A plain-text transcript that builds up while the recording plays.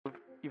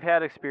you've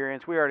had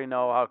experience. We already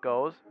know how it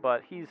goes,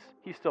 but he's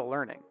still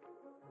learning.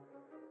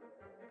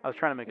 I was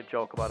trying to make a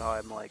joke about how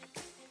I'm like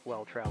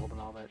well-traveled and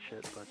all that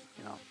shit, but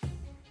you know,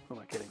 who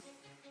am I kidding?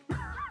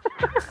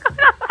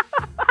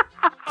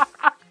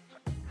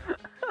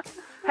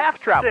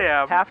 Half-traveled.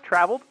 Damn.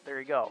 Half-traveled? There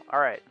you go. All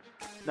right.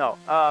 No.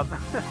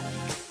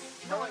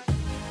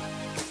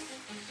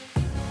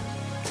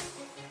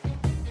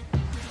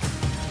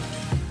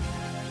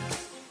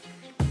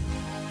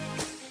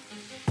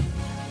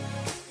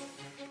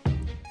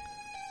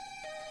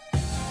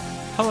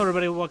 Hello,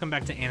 everybody. Welcome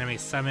back to Anime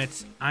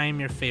Summit. I'm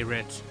your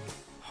favorite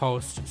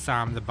host,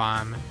 Sam the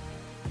Bomb.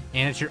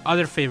 And it's your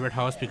other favorite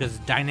host because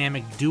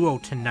dynamic duo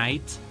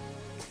tonight,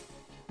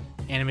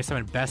 Anime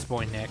Summit Best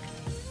Boy Nick.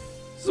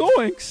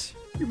 Zoinks!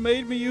 You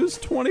made me use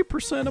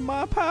 20% of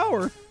my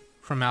power.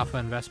 From Alpha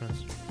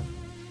Investments.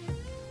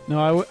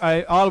 No,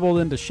 I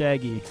audibled into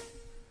Shaggy.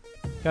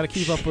 Got to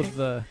keep up with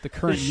the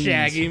current memes.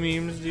 Shaggy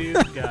memes, dude.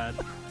 God.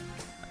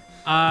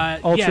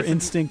 Ultra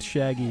Instinct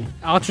Shaggy.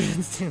 Ultra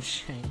Instinct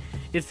Shaggy.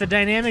 It's the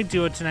dynamic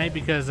duo tonight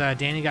because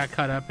Danny got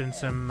caught up in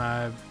some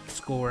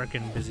schoolwork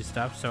and busy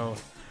stuff. So,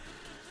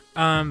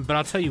 but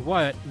I'll tell you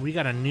what, we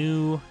got a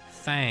new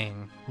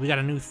thing. We got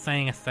a new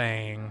thing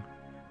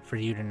for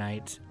you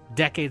tonight.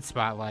 Decade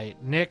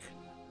Spotlight. Nick,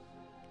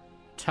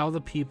 tell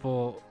the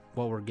people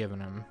what we're giving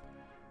them.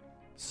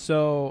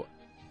 So,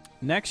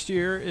 next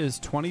year is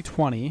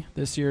 2020.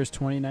 This year is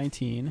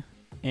 2019.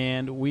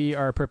 And we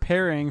are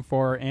preparing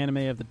for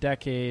Anime of the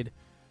Decade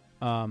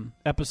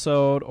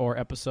episode or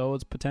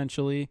episodes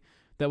potentially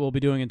that we'll be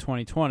doing in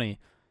 2020.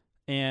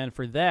 And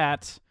for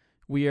that,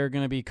 we are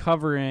going to be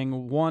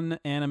covering one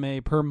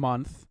anime per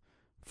month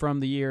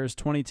from the years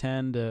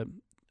 2010 to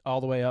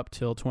all the way up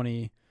till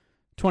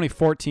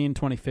 2014,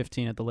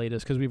 2015 at the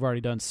latest, because we've already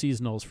done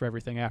seasonals for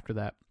everything after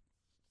that.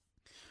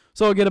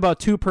 So we'll get about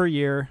 2 per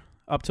year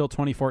up till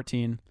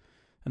 2014,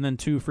 and then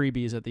 2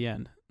 freebies at the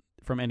end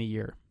from any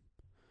year.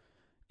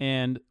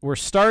 And we're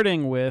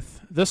starting with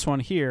this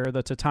one here,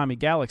 the Tatami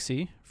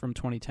Galaxy from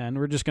 2010.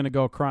 We're just going to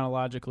go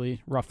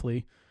chronologically,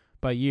 roughly,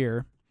 by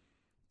year.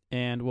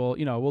 And we'll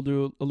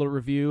do a little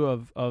review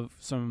of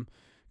some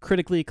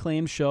critically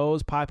acclaimed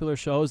shows, popular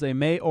shows. They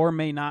may or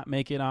may not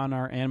make it on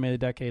our Anime of the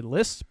Decade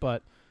list,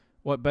 but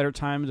what better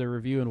time to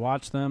review and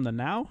watch them than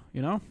now,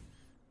 you know?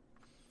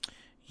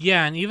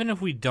 Yeah, and even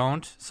if we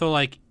don't,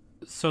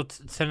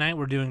 tonight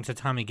we're doing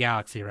Tatami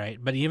Galaxy,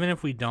 right? But even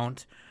if we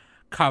don't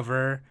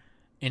cover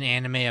an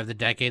anime of the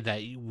decade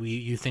that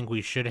you think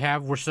we should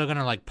have, we're still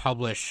gonna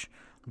publish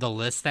the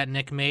list that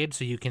Nick made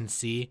so you can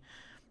see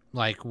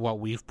what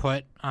we've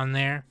put on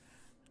there,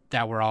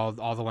 that were all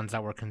the ones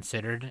that were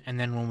considered. And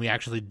then when we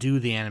actually do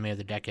the anime of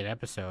the decade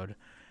episode,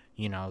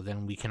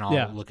 then we can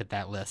all look at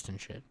that list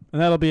and shit.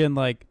 And that'll be in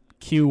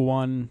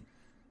Q1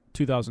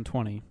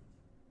 2020.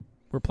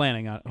 We're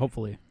planning on it,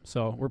 hopefully.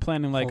 So we're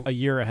planning a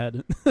year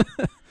ahead.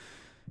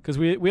 Because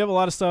we have a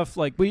lot of stuff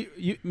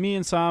me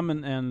and Sam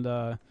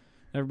and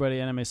everybody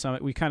at Anime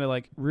Summit, we kind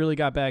of really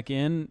got back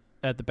in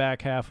at the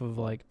back half of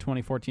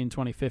 2014,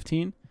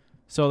 2015.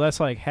 So that's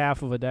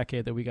half of a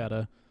decade that we got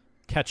to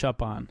catch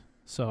up on.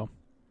 So,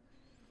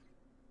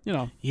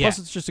 plus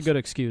it's just a good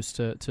excuse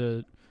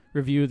to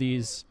review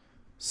these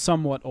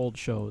somewhat old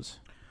shows.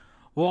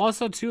 Well,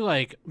 also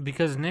too,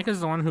 because Nick is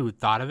the one who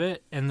thought of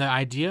it, and the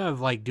idea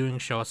of doing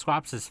show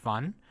swaps is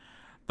fun.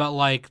 But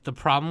the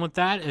problem with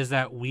that is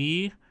that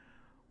we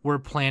were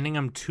planning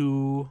them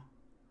too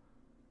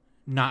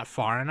not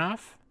far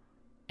enough,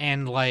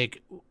 and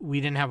we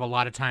didn't have a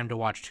lot of time to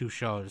watch 2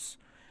 shows,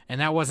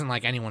 and that wasn't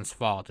anyone's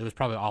fault. It was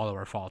probably all of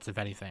our faults, if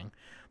anything.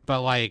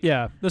 But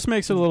this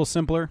makes it a little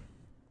simpler.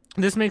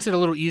 This makes it a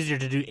little easier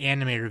to do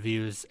anime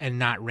reviews and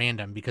not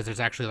random, because there's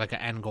actually an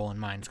end goal in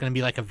mind. It's gonna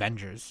be like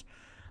Avengers,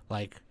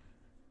 Nick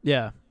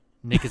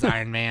is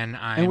Iron Man.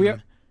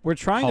 We're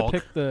trying Hulk.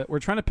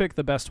 to pick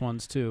the best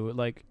ones too,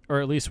 or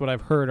at least what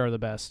I've heard are the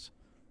best.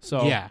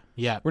 So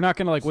yeah. We're not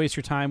gonna waste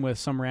your time with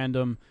some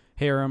random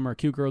harem or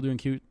cute girl doing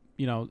cute,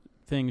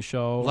 thing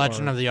show.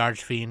 Legend of the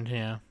Archfiend,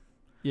 yeah.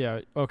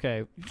 Yeah,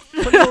 okay.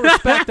 Put no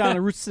respect on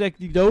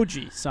Uruseki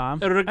Doji, Sam.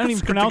 I don't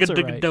even pronounce it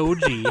right.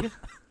 Doji.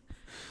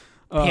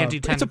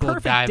 Panty it's a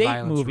perfect guy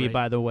date movie, rate.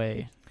 by the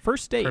way.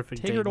 First date.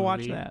 Perfect Take date her to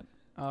watch movie. that.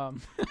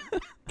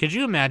 Could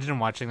you imagine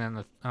watching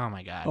that? Oh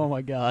my god. Oh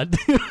my god.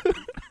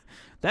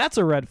 That's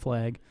a red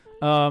flag.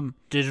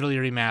 Digitally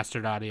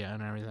remastered audio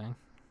and everything.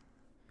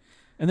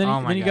 And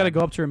then you got to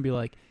go up to her and be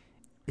like,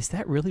 "Is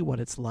that really what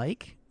it's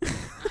like?"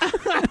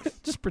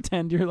 Just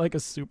pretend you're a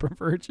super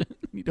virgin.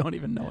 You don't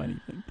even know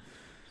anything.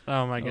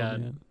 Oh my god.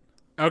 Man.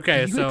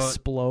 Okay, Did you so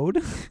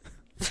explode.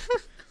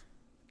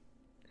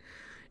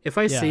 If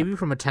I save you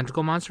from a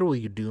tentacle monster, will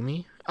you do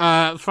me?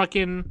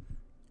 Fucking.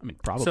 I mean,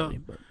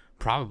 probably.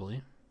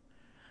 Probably.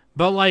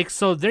 But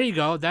so there you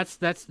go. That's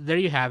there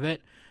you have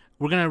it.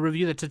 We're gonna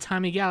review the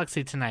Tatami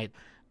Galaxy tonight.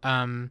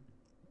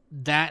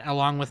 That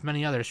along with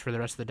many others for the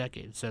rest of the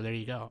decade. So there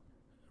you go.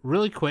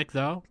 Really quick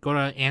though, go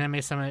to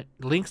Anime Summit,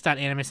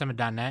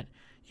 links.animesummit.net.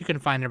 You can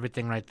find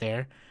everything right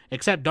there.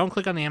 Except don't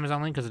click on the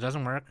Amazon link because it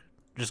doesn't work.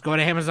 Just go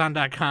to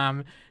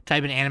Amazon.com,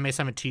 type in Anime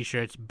Summit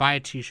t-shirts, buy a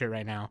t-shirt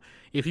right now.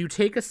 If you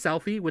take a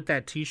selfie with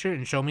that t-shirt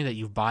and show me that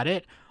you've bought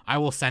it, I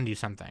will send you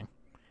something.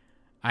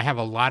 I have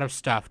a lot of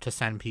stuff to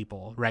send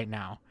people right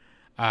now.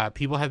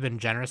 People have been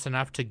generous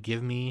enough to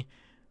give me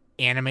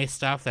anime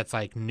stuff that's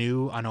like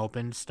new,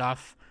 unopened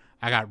stuff.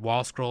 I got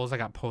wall scrolls, I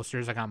got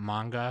posters, I got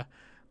manga.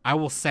 I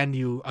will send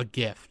you a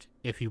gift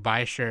if you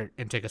buy a shirt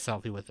and take a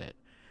selfie with it.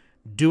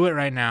 Do it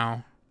right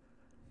now.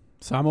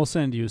 Sam will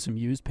send you some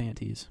used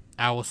panties.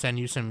 I will send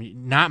you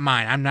some, not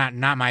mine. I'm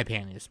not my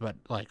panties, but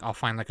like I'll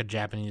find like a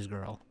Japanese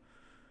girl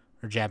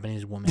or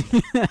Japanese woman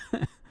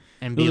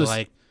and be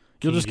like,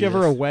 you'll just give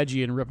her a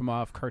wedgie and rip them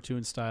off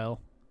cartoon style,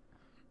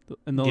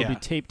 and they'll be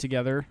taped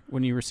together.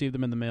 When you receive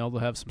them in the mail, they'll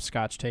have some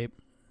Scotch tape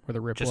where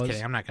the rip was. Just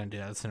kidding. I'm not gonna do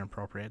that. That's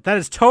inappropriate. That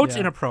is totes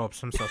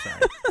inappropriate. I'm so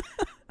sorry.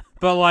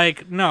 But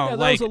like, no, that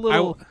like was a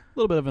little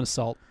bit of an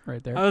assault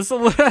right there. That's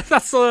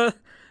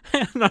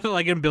not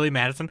like in Billy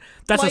Madison.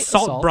 That's Light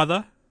assault,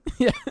 brother.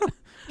 Yeah,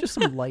 just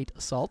some light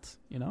assault,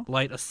 you know.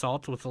 Light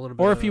assault with a little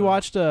bit. Or if you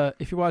watch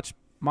Maho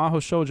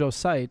Shoujo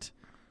Site,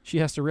 she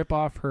has to rip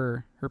off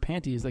her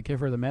panties that give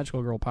her the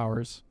magical girl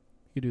powers.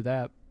 You do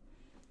that.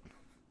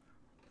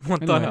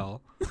 What the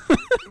hell?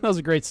 That was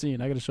a great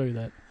scene. I got to show you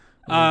that.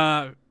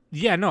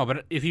 Yeah, no,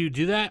 but if you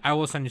do that, I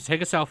will send you.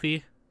 Take a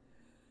selfie,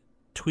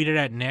 tweet it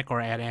at Nick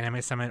or at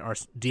Anime Summit, or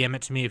DM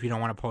it to me if you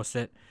don't want to post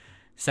it.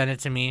 Send it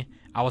to me.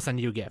 I will send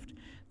you a gift.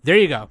 There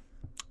you go.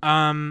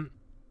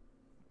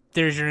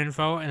 There's your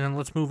info, and then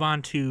let's move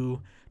on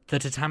to the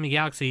Tatami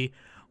Galaxy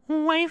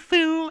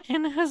waifu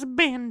and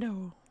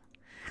husbando.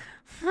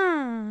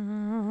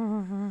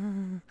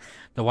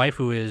 The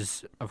waifu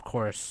is, of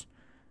course,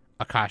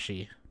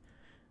 Akashi,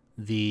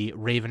 the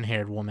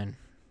raven-haired woman.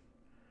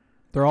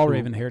 They're all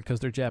raven-haired because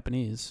they're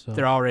Japanese. So.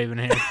 They're all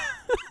raven-haired.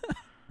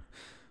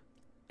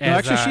 No,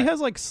 actually, she has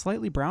like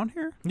slightly brown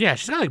hair. Yeah,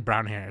 she's got like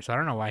brown hair, so I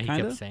don't know why he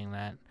kept saying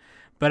that.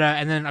 But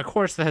and then of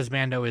course the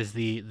husbando is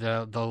the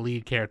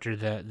lead character,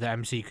 the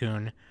MC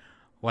Kun,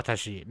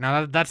 Watashi.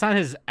 Now that's not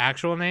his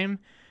actual name.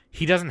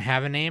 He doesn't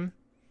have a name.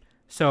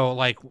 So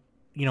like,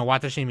 you know,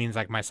 Watashi means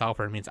like myself,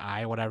 or it means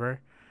I, whatever.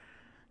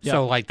 Yep.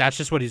 So like that's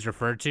just what he's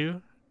referred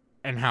to,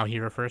 and how he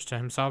refers to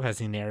himself as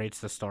he narrates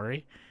the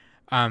story.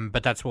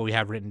 But that's what we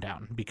have written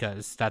down,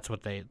 because that's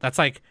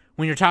like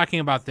when you're talking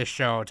about this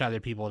show to other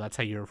people, that's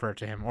how you refer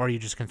to him. Or you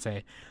just can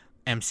say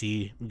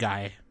MC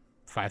Guy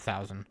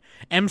 5000.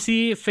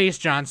 MC Face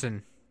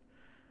Johnson.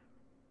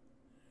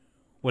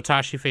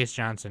 Watashi Face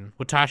Johnson.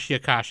 Watashi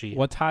Akashi.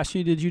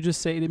 Watashi did you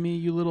just say to me,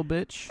 you little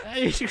bitch?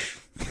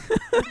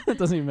 That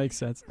doesn't even make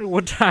sense.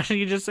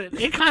 Watashi just said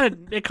it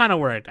kind of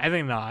worked. I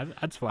think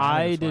that's fine.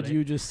 I did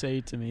you just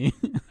say to me?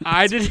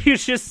 I did you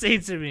just say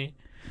to me?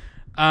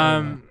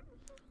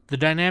 The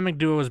dynamic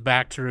duo is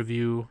back to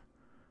review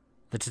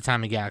the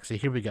Tatami Galaxy.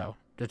 Here we go.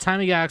 The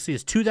Tatami Galaxy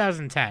is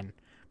 2010.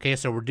 Okay,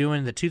 so we're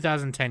doing the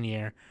 2010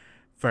 year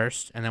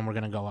first, and then we're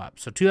going to go up.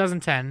 So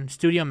 2010,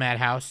 Studio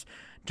Madhouse,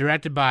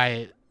 directed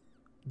by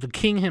the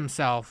king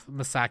himself,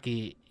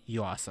 Masaki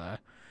Yuasa.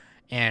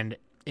 And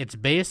it's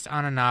based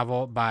on a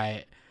novel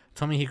by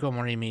Tomihiko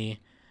Morimi,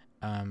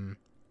 and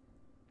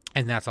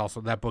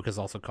that book is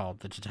also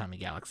called The Tatami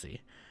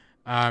Galaxy.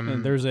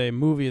 And there's a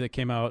movie that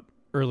came out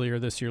earlier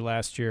this year,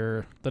 last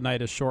year, The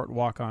Night is Short,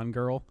 Walk On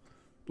Girl,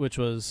 which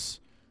was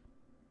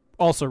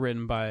also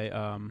written by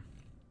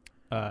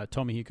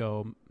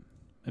Tomihiko.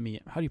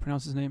 How do you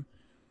pronounce his name?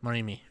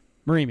 Morimi,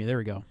 there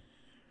we go.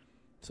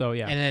 So,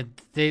 yeah. And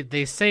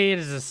they say it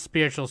is a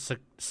spiritual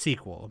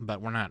sequel,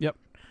 but we're not. Yep.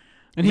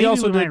 And he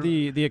also did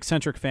the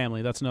Eccentric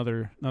Family. That's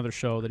another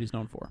show that he's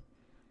known for.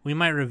 We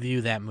might review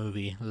that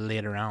movie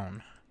later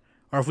on.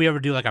 Or if we ever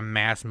do like a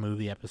mass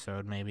movie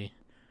episode, maybe.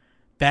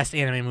 Best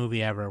anime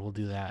movie ever, we'll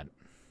do that.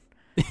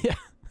 Yeah.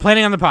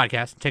 Planning on the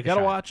podcast. Take a shot.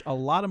 Gotta watch a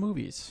lot of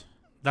movies.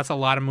 That's a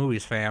lot of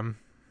movies, fam.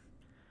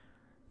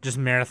 Just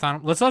marathon.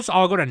 Let's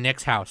all go to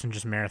Nick's house and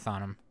just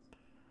marathon them.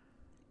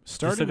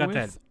 Starting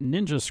with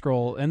Ninja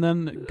Scroll, and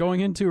then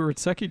going into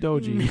Ritseki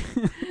Doji.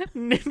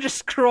 Ninja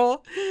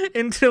Scroll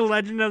into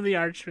Legend of the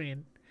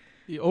Archfiend.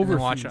 The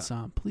Overfiend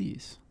song,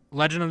 please.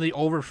 Legend of the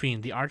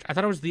Overfiend. I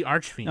thought it was the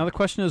Archfiend. Now the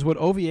question is, would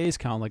OVAs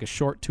count, like a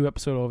short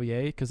 2-episode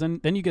OVA? Because then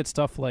you get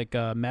stuff like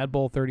Mad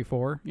Bull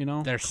 34. You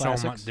know, there's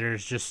classics. so much.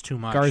 There's just too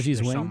much.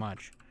 Garzy's Wing. So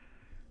much.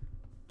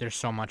 There's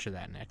so much of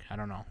that, Nick. I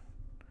don't know.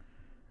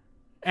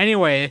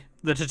 Anyway,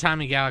 the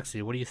Tatami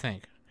Galaxy. What do you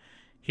think?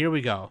 Here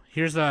we go.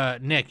 Here's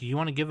Nick. You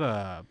want to give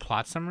a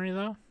plot summary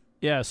though?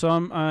 Yeah. So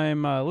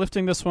I'm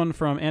lifting this one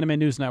from Anime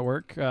News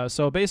Network.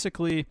 So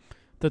basically,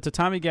 the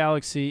Tatami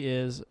Galaxy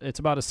it's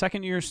about a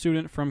second-year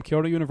student from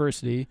Kyoto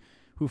University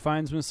who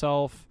finds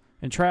himself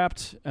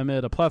entrapped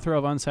amid a plethora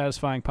of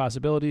unsatisfying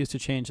possibilities to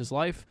change his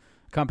life,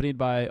 accompanied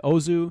by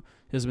Ozu,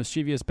 his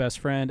mischievous best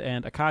friend,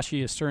 and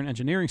Akashi, a stern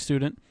engineering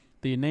student.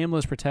 The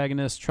nameless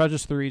protagonist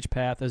trudges through each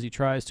path as he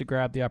tries to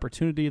grab the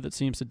opportunity that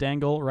seems to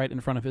dangle right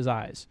in front of his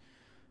eyes.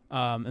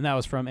 And that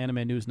was from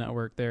Anime News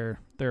Network, their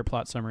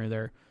plot summary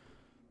there.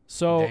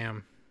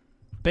 So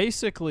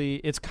basically,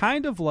 it's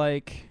kind of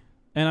like,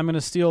 and I'm going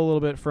to steal a little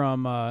bit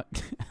from, I'm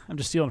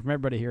just stealing from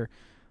everybody here.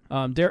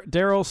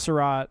 Daryl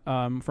Surratt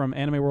from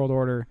Anime World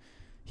Order,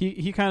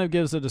 he kind of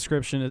gives a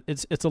description.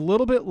 It's a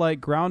little bit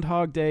like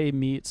Groundhog Day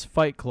meets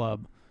Fight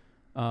Club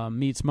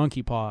meets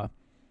Monkey Paw.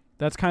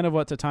 That's kind of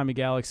what Tatami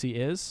Galaxy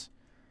is.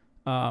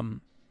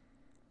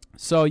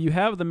 So you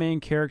have the main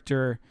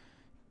character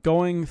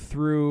going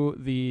through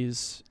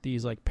these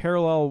like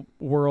parallel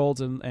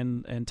worlds and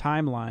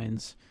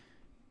timelines.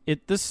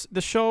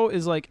 The show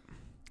is like,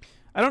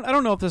 I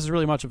don't know if this is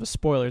really much of a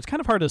spoiler. It's kind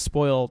of hard to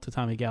spoil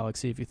Tatami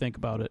Galaxy if you think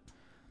about it,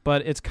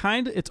 but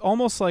it's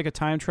almost like a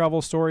time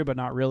travel story, but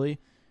not really.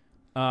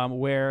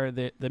 Where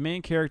the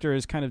main character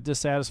is kind of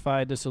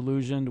dissatisfied,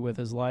 disillusioned with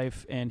his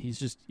life, and he's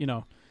just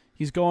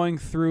he's going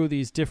through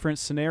these different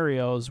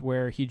scenarios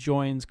where he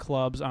joins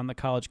clubs on the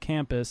college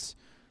campus,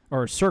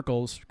 or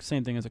circles,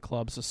 same thing as a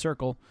club, it's a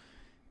circle,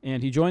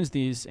 and he joins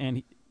these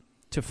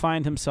to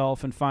find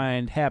himself and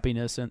find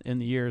happiness in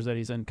the years that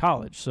he's in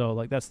college. So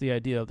like that's the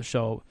idea of the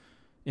show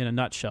in a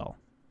nutshell.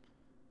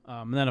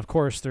 And then of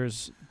course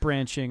there's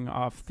branching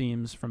off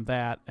themes from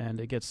that, and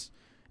it gets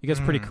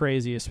pretty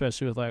crazy,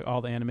 especially with like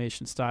all the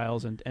animation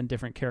styles and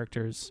different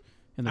characters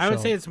in the show.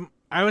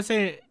 I would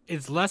say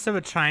it's less of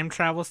a time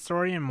travel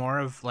story and more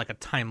of like a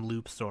time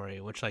loop story,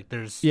 which like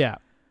there's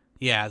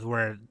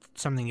where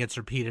something gets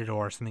repeated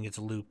or something gets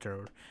looped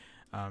or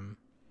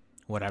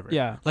whatever.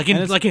 Yeah. Like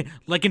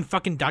in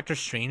fucking Doctor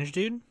Strange,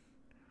 dude.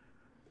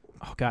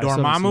 Oh god,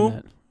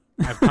 Dormammu,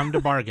 I've come to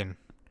bargain.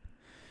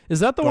 Is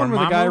that the one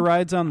where the guy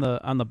rides on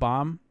the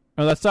bomb?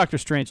 Oh, that's Doctor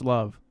Strange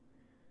Love.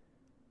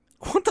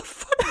 What the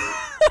fuck?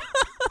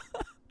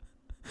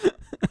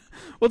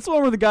 What's the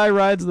one where the guy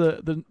rides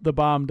the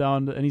bomb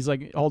down and he's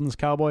like holding his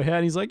cowboy hat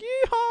and he's like,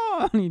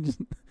 yeehaw!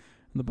 And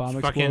the bomb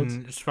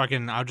explodes.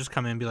 I'll just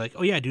come in and be like,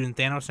 oh yeah, dude, and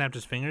Thanos snapped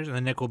his fingers, and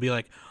then Nick will be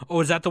like, oh,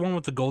 is that the one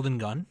with the golden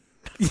gun?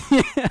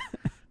 Yeah.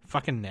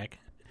 Fucking Nick.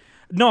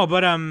 No,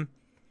 but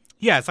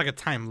yeah, it's like a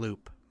time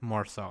loop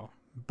more so.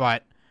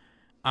 But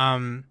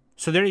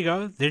so there you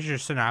go. There's your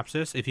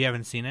synopsis if you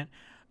haven't seen it.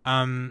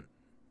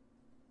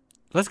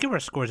 Let's give our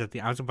scores at the.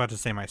 I was about to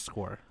say my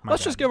score.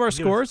 Let's just give our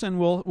scores and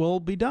we'll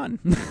be done.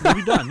 We'll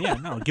be done. Yeah,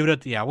 no, give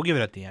it at we'll give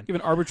it at the end. Give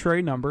an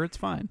arbitrary number. It's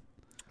fine.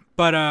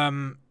 But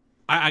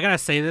I gotta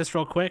say this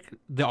real quick.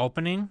 The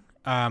opening,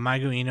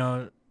 Maigu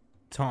Ino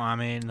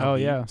Toame no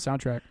Bi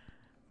soundtrack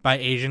by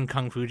Asian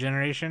Kung Fu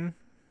Generation.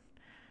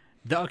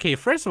 Okay,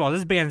 first of all,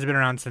 this band's been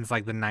around since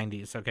like the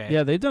 90s. Okay.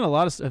 Yeah, they've done a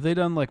lot of. Have they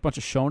done like a bunch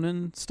of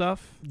shonen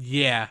stuff?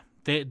 Yeah,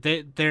 they're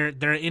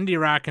indie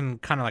rock and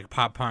kind of like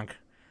pop punk,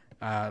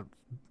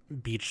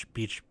 beach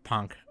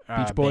punk.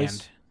 Beach Boys.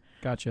 Band.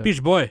 Gotcha.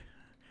 Beach Boy.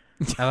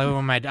 I love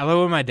when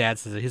my dad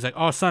says it. He's like,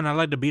 "Oh, son, I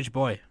like the Beach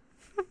Boy."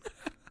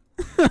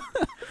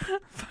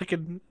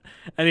 Fucking.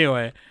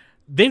 Anyway,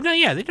 they've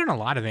done a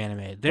lot of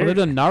anime. They've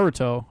done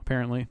Naruto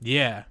apparently.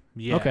 Yeah.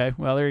 Okay,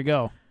 well there you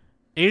go.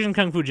 Asian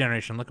Kung Fu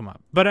Generation, look them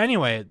up. But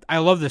anyway, I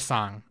love this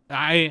song.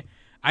 I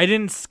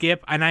didn't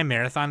skip, and I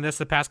marathoned this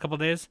the past couple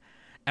days,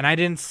 and I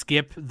didn't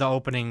skip the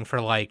opening for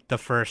like the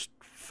first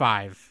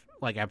 5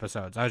 like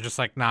episodes. I was just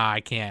like, nah,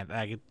 I can't.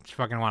 I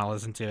fucking want to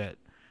listen to it.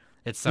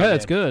 It's so good.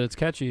 It's good. It's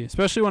catchy,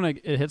 especially when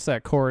it hits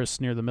that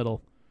chorus near the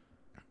middle.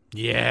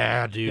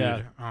 Yeah, dude.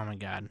 Yeah. Oh my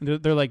god.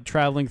 They're like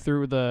traveling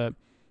through the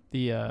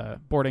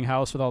boarding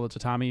house with all the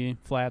tatami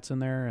flats in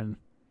there and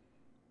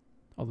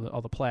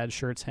all the plaid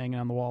shirts hanging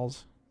on the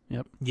walls.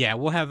 Yep. Yeah,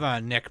 we'll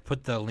have Nick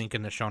put the link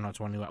in the show notes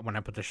when I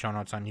put the show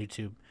notes on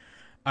YouTube.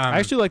 I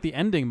actually like the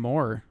ending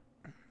more.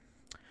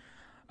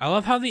 I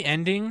love how the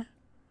ending.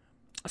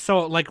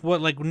 So like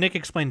Nick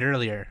explained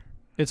earlier.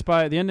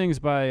 The ending's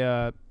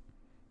by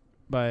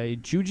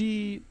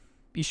Juji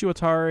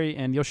Ishiwatari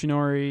and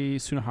Yoshinori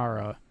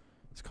Tsunohara.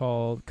 It's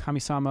called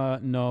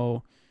Kamisama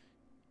no.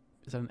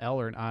 Is that an L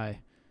or an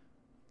I?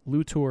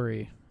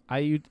 Lutori.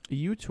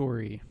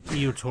 Iutori,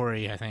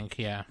 I think.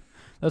 Yeah.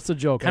 That's a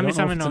joke. I don't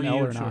know if it's an L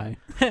or an I.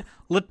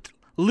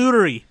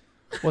 Lutery.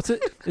 What's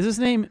it? Is his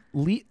name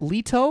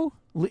Lito?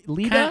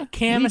 Lita?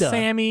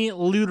 Kamisami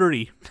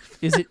Lutery.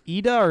 Is it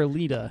Ida or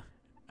Lita?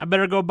 I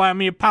better go buy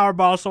me a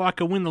Powerball so I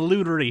can win the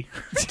Lutery.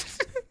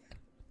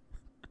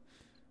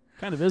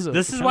 Kind of is.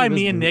 This is why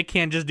me and Nick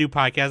can't just do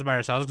podcasts by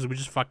ourselves, because we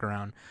just fuck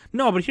around.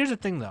 No, but here's the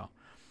thing, though.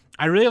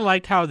 I really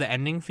liked how the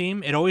ending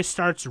theme, it always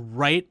starts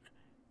right.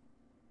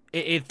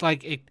 It's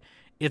like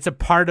it's a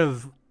part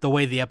of the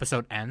way the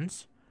episode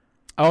ends.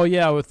 Oh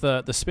yeah, with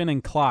the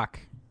spinning clock,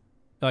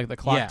 like the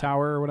clock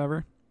tower or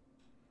whatever.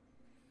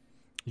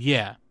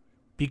 Yeah,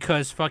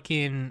 because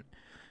fucking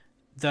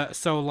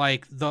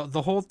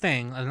the whole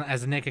thing,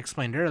 as Nick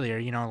explained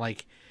earlier,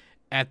 like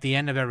at the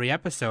end of every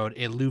episode,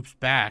 it loops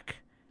back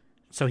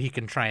so he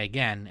can try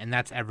again, and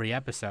that's every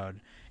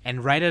episode.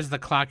 And right as the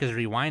clock is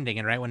rewinding,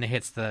 and right when it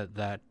hits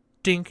the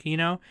dink,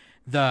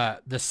 the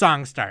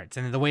song starts,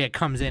 and the way it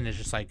comes in is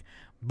just like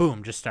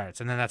boom, just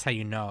starts, and then that's how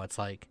it's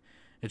like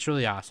it's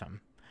really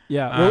awesome.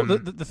 Yeah. Well,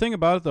 the thing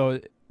about it though,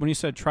 when you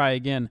said try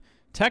again,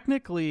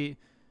 technically,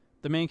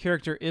 the main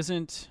character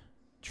isn't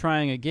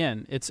trying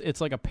again.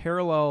 It's like a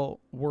parallel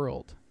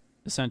world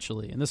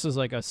essentially, and this is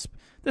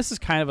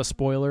kind of a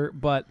spoiler,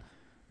 but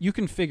you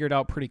can figure it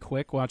out pretty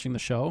quick watching the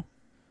show.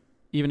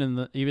 even in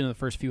the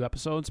first few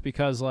episodes,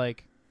 because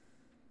like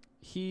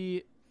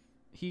he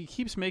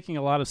keeps making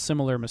a lot of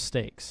similar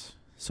mistakes.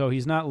 So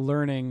he's not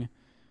learning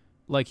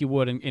like he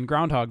would in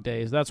Groundhog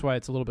Days. That's why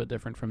it's a little bit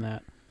different from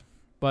that.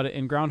 But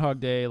in Groundhog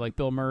Day, like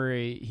Bill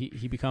Murray,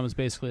 he becomes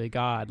basically a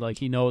god. Like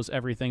he knows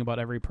everything about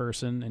every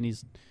person, and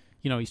he's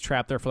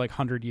trapped there for like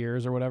 100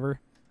 years or whatever.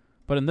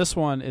 But in this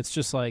one, it's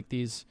just like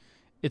it's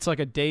like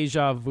a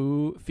deja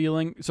vu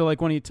feeling. So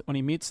like when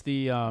he meets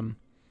the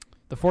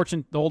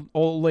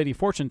old lady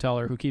fortune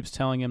teller who keeps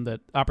telling him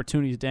that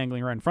opportunity's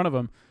dangling right in front of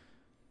him,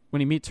 when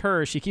he meets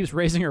her, she keeps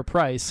raising her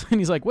price, and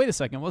he's like, "Wait a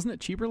second, wasn't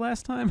it cheaper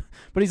last time?"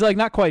 But he's like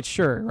not quite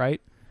sure,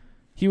 right?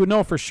 He would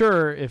know for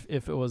sure if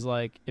it was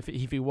like if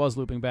he was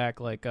looping back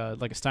like a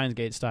Steins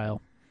Gate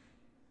style.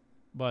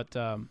 But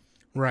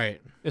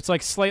right, it's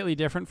like slightly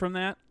different from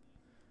that.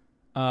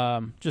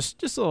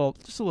 Just a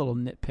little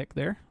nitpick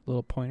there, a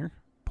little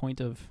point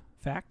of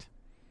fact.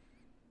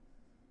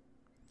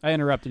 I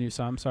interrupted you,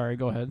 so I'm sorry.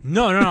 Go ahead.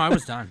 No, I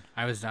was done.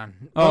 Oh,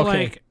 But, okay.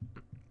 like,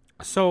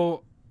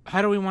 so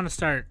how do we want to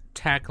start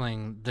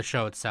tackling the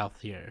show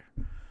itself here?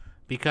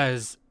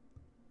 Because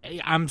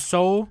I'm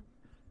so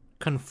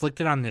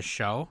conflicted on this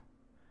show,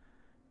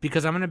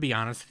 because I'm going to be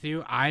honest with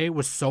you, I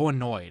was so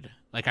annoyed.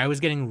 Like, I was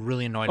getting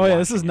really annoyed. Oh yeah,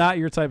 this is watching not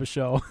your type of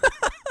show.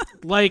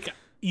 like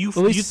you At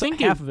least think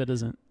half of it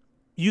isn't.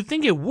 You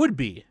think it would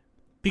be,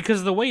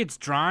 because the way it's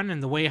drawn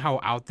and the way how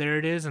out there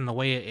it is and the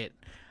way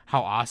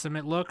how awesome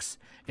it looks,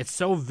 it's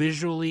so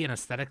visually and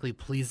aesthetically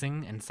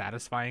pleasing and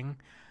satisfying,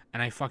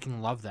 and I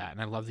fucking love that, and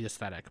I love the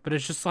aesthetic. But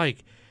it's just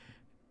like,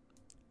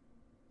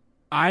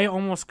 I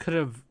almost could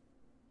have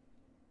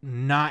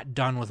not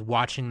done with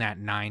watching that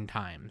 9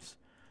 times.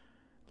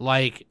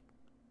 Like,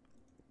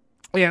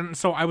 and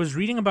so I was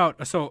reading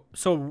about, so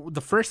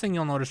the first thing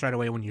you'll notice right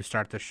away when you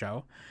start the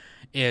show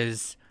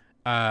is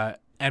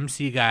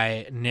MC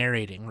guy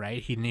narrating,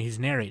 right? He's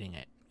narrating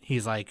it.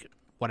 He's like,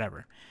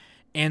 whatever.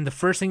 And the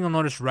first thing you'll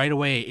notice right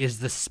away is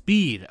the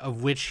speed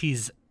of which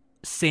he's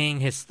saying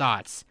his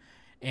thoughts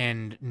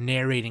and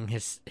narrating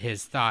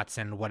his thoughts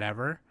and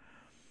whatever.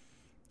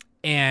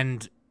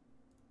 And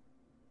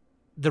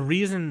the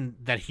reason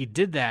that he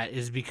did that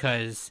is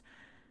because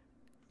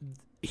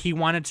he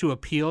wanted to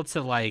appeal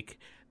to like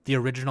the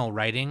original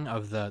writing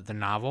of the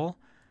novel,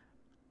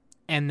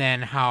 and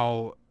then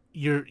how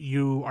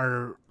you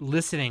are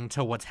listening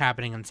to what's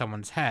happening in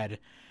someone's head,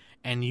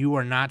 and you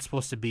are not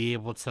supposed to be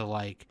able to,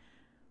 like,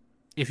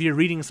 if you're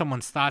reading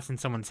someone's thoughts in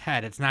someone's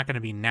head, it's not going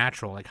to be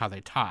natural like how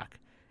they talk.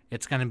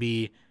 It's going to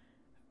be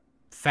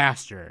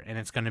faster, and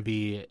it's going to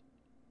be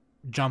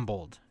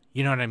jumbled.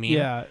 You know what I mean?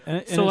 Yeah,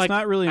 and so, it's like,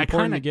 not really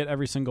important kinda, to get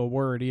every single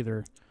word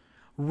either.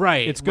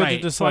 Right. It's good right.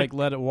 to just so like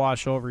let it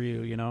wash over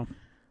you, you know?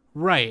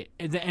 Right.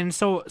 And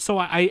so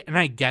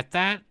I get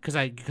that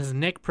because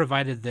Nick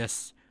provided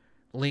this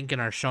link in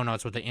our show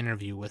notes with the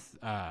interview with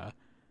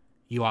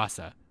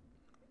Yuasa.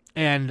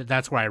 And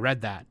that's where I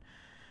read that.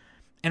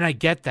 And I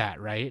get that,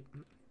 right?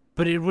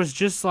 But it was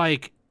just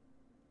like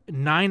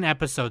 9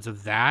 episodes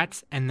of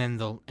that, and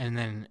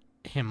then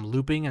him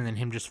looping, and then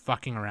him just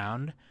fucking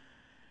around.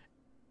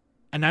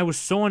 And I was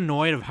so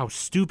annoyed of how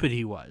stupid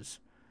he was.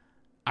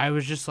 I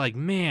was just like,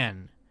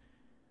 man,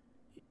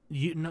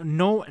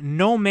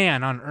 no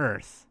man on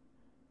Earth.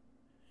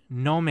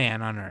 No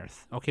man on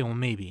Earth. Okay, well,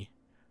 maybe.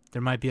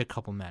 There might be a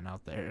couple men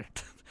out there.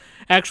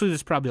 Actually,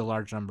 there's probably a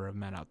large number of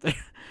men out there.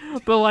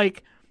 But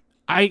like,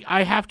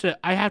 I have to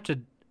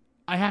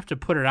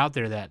put it out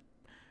there that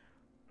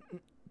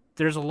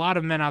there's a lot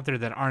of men out there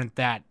that aren't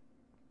that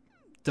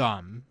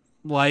dumb.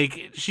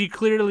 Like, she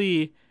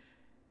clearly,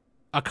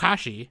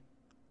 Akashi,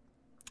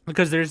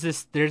 because there's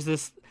this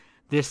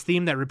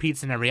theme that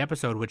repeats in every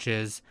episode, which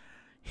is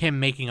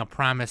him making a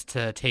promise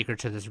to take her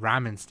to this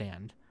ramen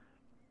stand.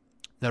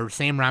 The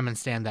same ramen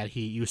stand that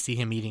you see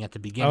him eating at the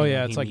beginning. Oh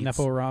yeah, it's like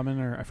Nepo ramen,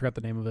 or I forgot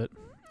the name of it.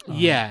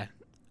 Yeah.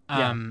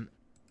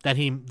 That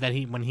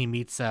he when he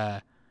meets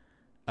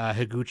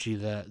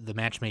Higuchi, the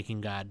matchmaking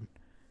god,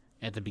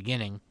 at the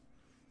beginning.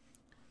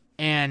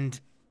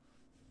 And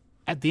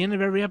at the end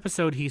of every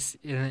episode, he's,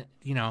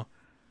 you know,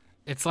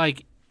 it's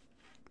like,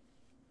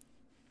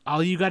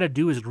 all you got to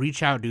do is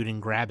reach out, dude,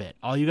 and grab it.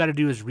 All you got to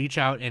do is reach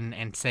out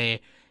and say,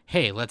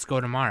 hey, let's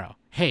go tomorrow.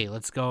 Hey,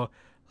 let's go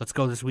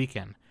this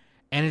weekend.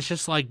 And it's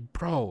just like,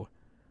 bro,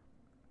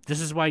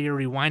 this is why you're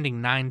rewinding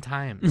 9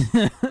 times.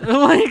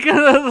 Like,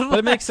 but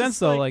it makes sense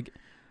though. Like,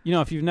 you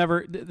know, if you've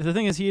never, the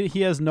thing is,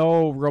 he has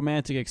no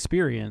romantic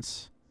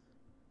experience,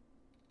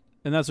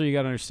 and that's what you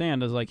got to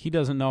understand is like he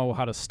doesn't know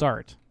how to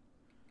start.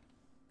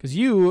 Because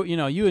you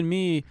and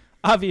me,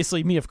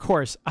 obviously me, of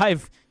course, I'm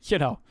just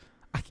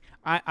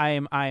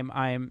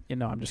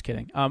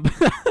kidding. But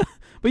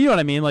you know what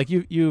I mean. Like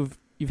you've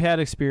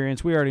had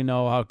experience. We already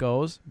know how it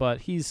goes,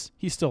 but he's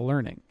still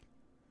learning.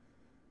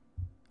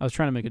 I was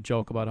trying to make a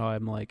joke about how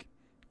I'm like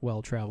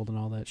well traveled and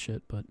all that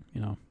shit, but you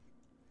know,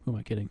 who am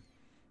I kidding?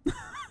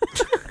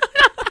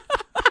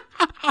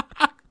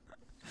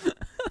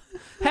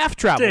 Half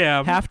traveled.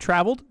 Damn. Half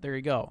traveled. There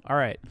you go. All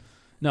right.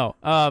 No.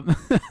 No,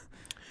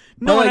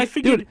 like, and I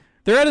figured, dude,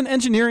 They're at an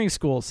engineering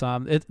school,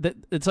 Sam.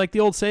 It's like the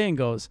old saying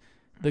goes,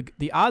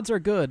 the odds are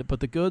good, but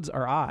the goods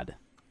are odd.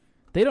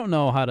 They don't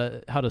know how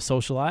to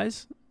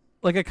socialize.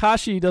 Like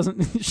Akashi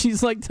doesn't.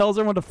 She's like tells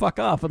everyone to fuck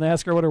off, and they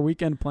ask her what her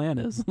weekend plan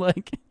is.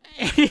 Like,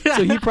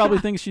 so he probably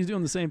thinks she's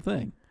doing the same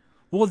thing.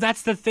 Well,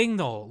 that's the thing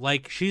though.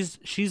 Like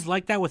she's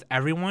like that with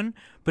everyone,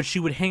 but she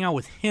would hang out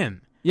with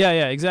him.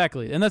 Yeah,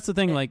 exactly. And that's the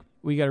thing. Like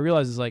we got to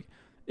realize is like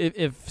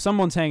if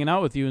someone's hanging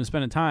out with you and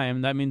spending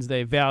time, that means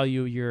they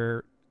value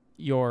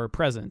your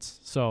presence.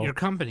 So Your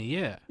company,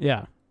 yeah.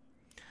 Yeah.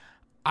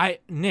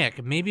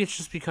 Nick, maybe it's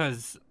just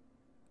because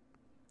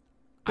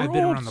I've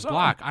been around the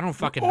block. I don't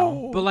fucking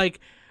know. But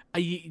oh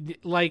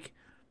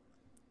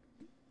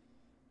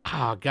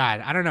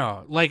God, I don't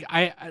know. Like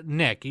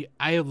Nick,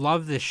 I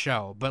love this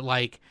show, but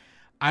like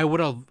I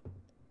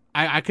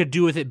could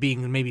do with it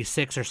being maybe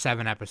 6 or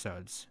 7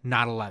 episodes,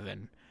 not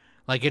 11.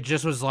 Like it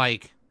just was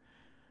like,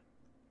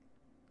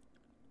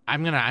 I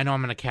know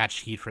I'm gonna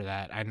catch heat for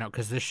that. I know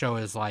because this show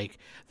has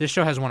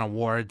won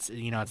awards.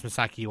 You know, it's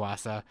Misaki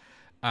Iwasa.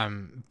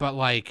 But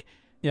like,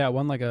 yeah, it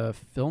won like a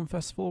film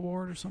festival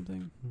award or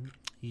something.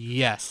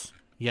 Yes,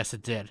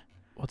 it did.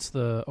 What's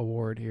the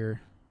award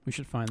here? We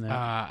should find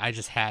that. I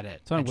just had it.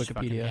 It's on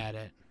Wikipedia. Had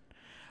it.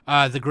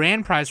 The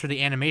grand prize for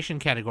the animation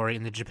category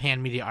in the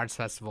Japan Media Arts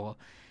Festival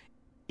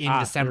in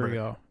December. There we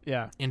go.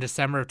 Yeah, in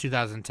December of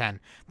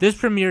 2010. This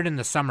premiered in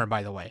the summer,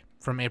 by the way,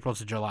 from April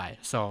to July.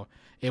 So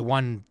it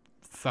won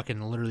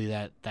fucking literally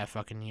that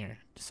fucking year.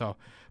 So,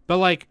 but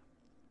like,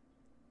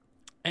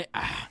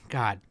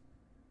 God.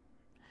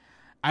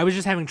 I was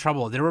just having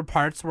trouble. There were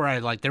parts where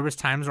there was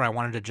times where I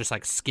wanted to just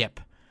like skip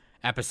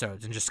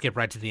episodes and just skip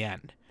right to the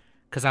end.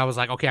 Cause I was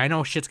like, okay, I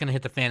know shit's going to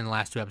hit the fan in the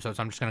last 2 episodes.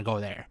 So I'm just going to go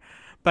there.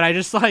 But I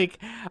just I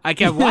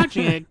kept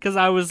watching it cause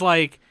I was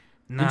like,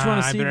 nah, did you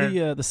want to see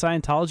the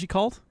Scientology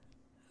cult?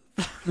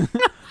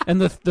 And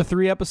the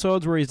 3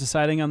 episodes where he's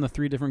deciding on the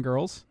 3 different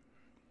girls?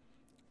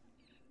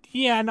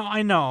 Yeah, no,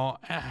 I know.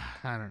 I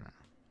don't know.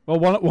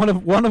 Well,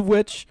 one of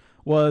which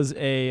was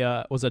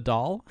a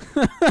doll.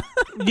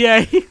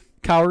 Yeah.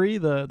 Kaori,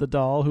 the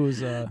doll, who was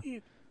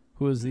the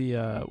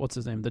what's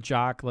his name? The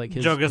jock, like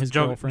his girlfriend.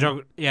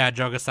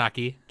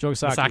 Jogasaki.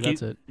 Jogasaki,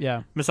 that's it.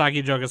 Yeah.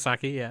 Misaki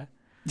Jogasaki, yeah.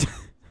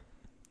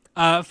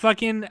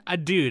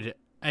 Dude,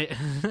 I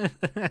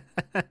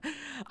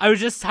was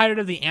just tired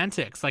of the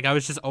antics. Like I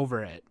was just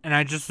over it, and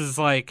I just was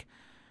like,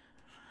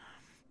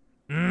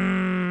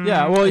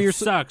 yeah. Well, it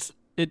sucks.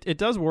 It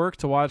does work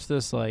to watch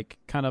this like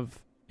kind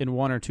of in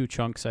 1 or 2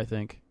 chunks, I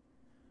think.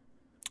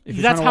 If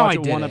you're that's trying to how watch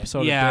I did one it.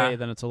 episode a day,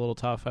 then it's a little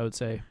tough, I would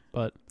say.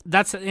 But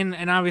that's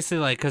and obviously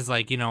like because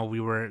like you know we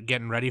were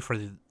getting ready for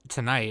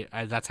tonight.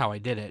 That's how I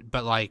did it.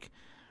 But like,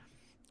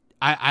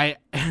 I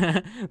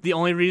the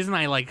only reason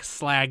I like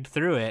slagged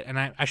through it, and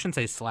I shouldn't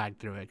say slagged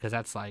through it because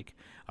that's like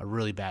a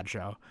really bad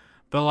show.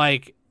 But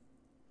like,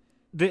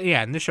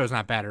 and this show's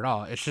not bad at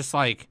all. It's just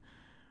like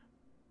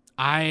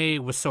I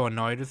was so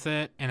annoyed with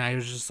it, and I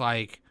was just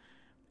like,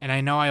 and I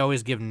know I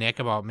always give Nick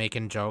about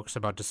making jokes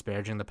about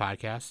disparaging the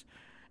podcast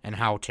and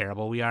how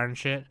terrible we are and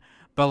shit.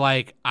 But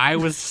like, I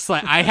was just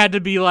like, I had to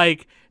be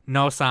like,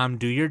 no, Sam,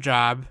 do your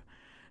job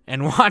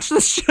and watch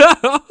the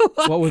show.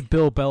 What would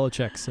Bill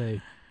Belichick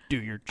say? Do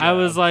your job. I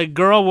was like,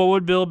 girl, what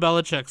would Bill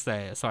Belichick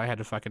say? So I had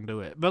to fucking do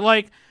it. But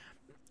like,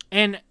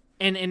 and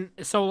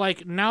so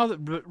like now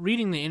that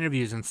reading the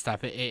interviews and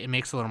stuff, it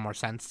makes a little more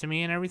sense to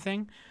me and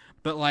everything.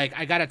 But like,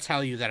 I gotta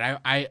tell you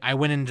that I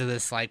went into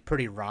this like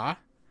pretty raw.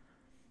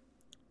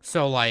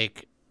 So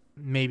like,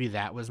 maybe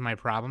that was my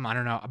problem. I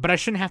don't know. But I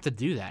shouldn't have to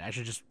do that. I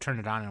should just turn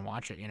it on and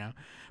watch it, you know?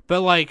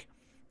 But like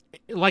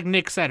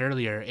Nick said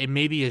earlier, it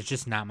maybe is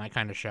just not my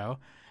kind of show.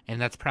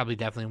 And that's probably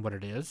definitely what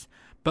it is.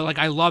 But like,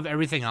 I love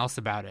everything else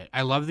about it.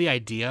 I love the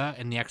idea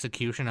and the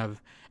execution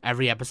of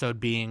every episode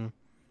being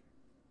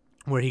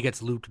where he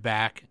gets looped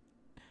back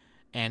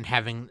and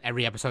having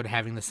every episode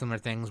having the similar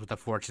things with the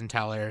fortune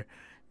teller,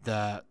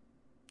 the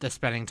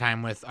spending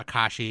time with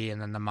Akashi,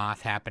 and then the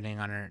moth landing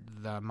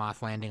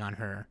on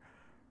her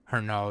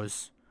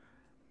nose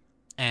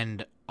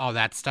and all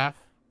that stuff.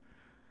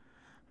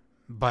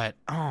 But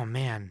oh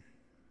man,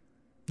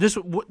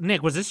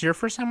 Nick, was this your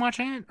first time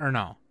watching it or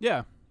no?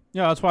 Yeah,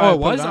 that's why. It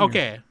was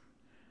okay. Here.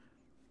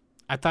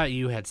 I thought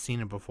you had seen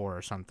it before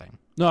or something.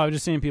 No, I was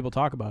just seeing people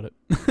talk about it.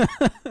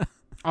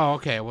 Oh,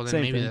 okay. Well,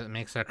 then maybe that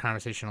makes our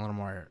conversation a little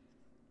more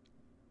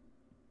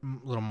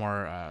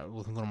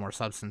with a little more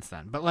substance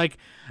then. But like,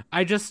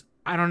 I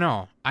don't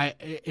know.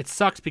 It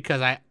sucks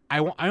because I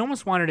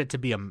almost wanted it to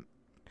be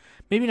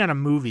maybe not a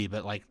movie,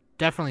 but like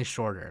definitely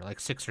shorter, like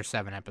 6 or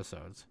 7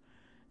 episodes.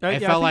 I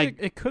felt like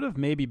it could have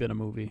maybe been a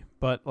movie,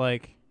 but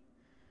like,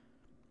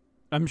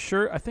 I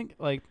think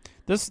like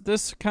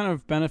this kind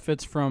of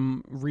benefits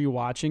from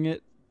rewatching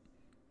it.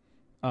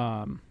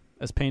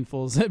 As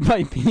painful as it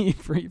might be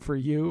for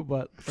you,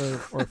 but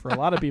or for a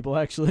lot of people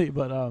actually,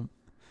 but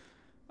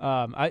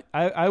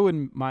I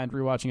wouldn't mind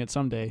rewatching it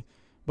someday.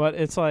 But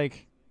it's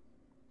like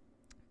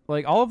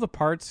all of the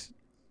parts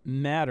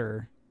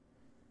matter.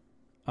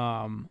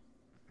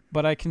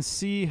 But I can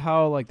see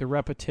how like the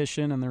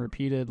repetition and the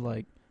repeated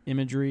like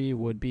imagery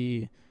would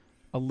be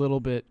a little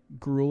bit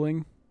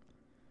grueling.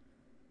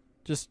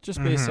 Just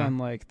based on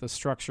like the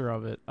structure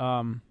of it.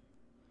 I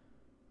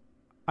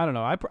don't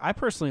know. I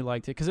personally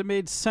liked it because it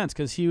made sense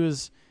because he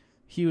was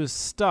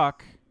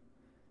stuck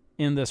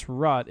in this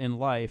rut in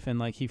life, and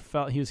like he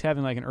was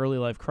having like an early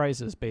life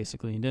crisis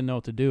basically. He didn't know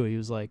what to do. He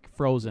was like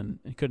frozen.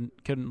 He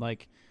couldn't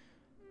like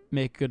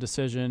make a good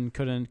decision.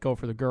 Couldn't go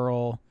for the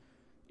girl.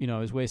 You know,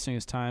 he was wasting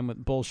his time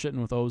with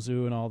bullshitting with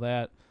Ozu and all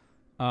that.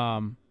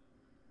 And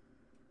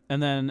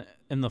then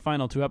in the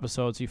final 2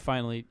 episodes, he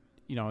finally,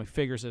 he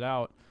figures it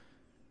out.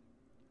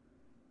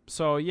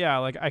 So yeah,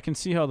 like I can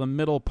see how the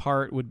middle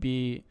part would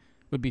be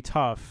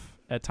tough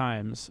at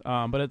times.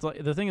 But it's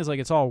like, the thing is like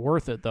it's all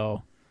worth it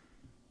though.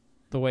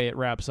 The way it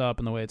wraps up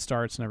and the way it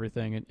starts and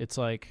everything, it's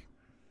like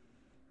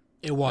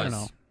it was. I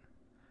don't know.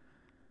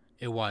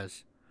 It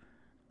was.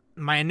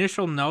 My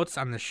initial notes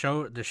on the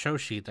show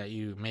sheet that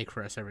you make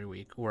for us every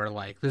week were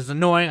like, "This is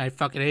annoying. I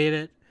fucking hate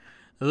it."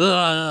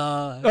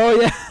 Ugh. Oh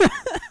yeah.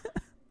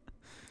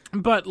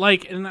 But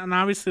like, and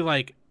obviously,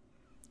 like,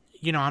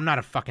 I'm not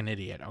a fucking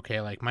idiot. Okay,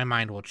 like my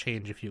mind will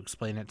change if you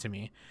explain it to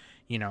me.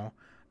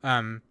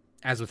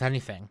 As with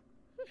anything,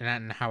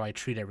 and how I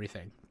treat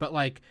everything. But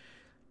like,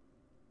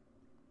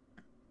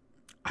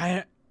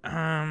 it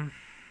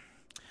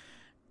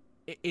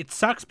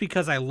sucks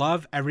because I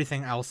love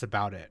everything else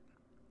about it.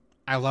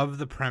 I love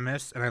the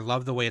premise and I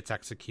love the way it's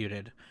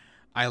executed.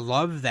 I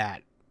love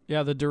that.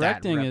 Yeah, the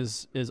directing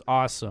is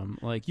awesome.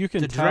 Like you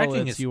can tell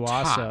it's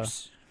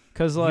Yuasa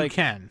because like you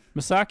can.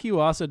 Masaki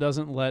Yuasa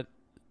doesn't let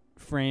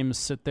frames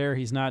sit there.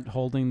 He's not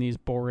holding these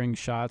boring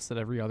shots that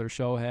every other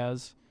show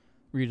has,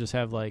 where you just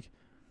have like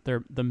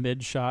the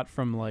mid shot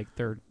from like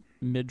their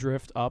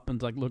midriff up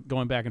and like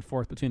going back and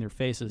forth between their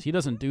faces. He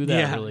doesn't do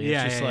that really.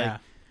 It's just like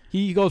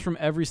he goes from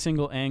every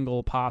single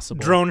angle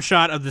possible. Drone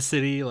shot of the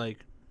city, like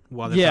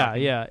while they're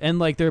talking. And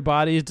like their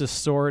bodies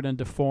distort and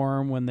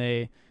deform when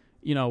they,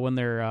 when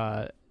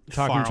they're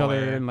talking to each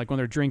other and like when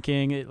they're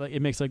drinking.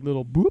 It makes like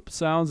little boop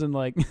sounds and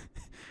like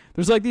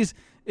there's like these.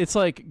 It's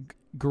like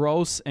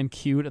gross and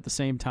cute at the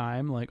same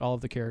time. Like all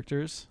of the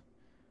characters.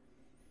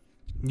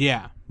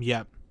 Yeah.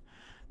 Yep.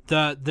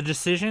 The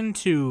decision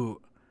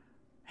to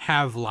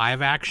have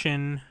live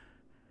action,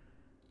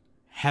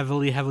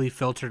 heavily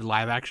filtered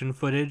live action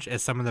footage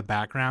as some of the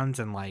backgrounds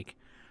and like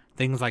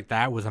things like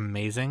that was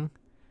amazing,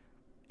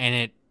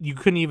 and you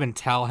couldn't even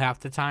tell half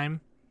the time.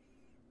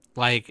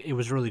 Like it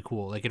was really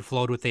cool. Like it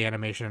flowed with the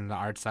animation and the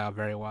art style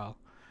very well.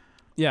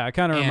 Yeah, it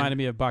kind of reminded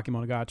me of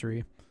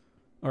Bakemonogatari,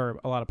 or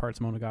a lot of parts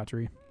of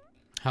Monogatari.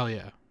 Hell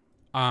yeah.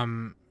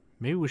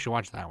 Maybe we should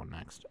watch that one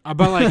next.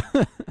 But like,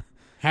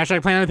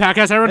 hashtag plan on the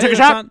podcast. Everyone take a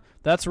shot.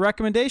 That's a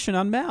recommendation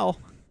on Mal.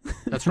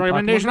 That's a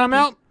recommendation on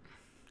Mal.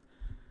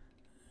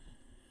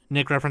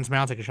 Nick reference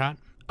Mal, take a shot.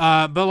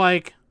 But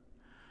like,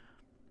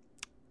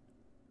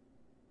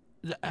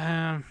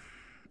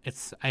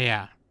 it's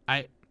I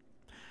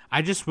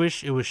just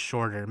wish it was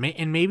shorter.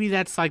 And maybe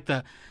that's like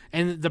the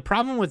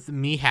problem with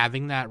me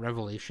having that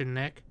revelation,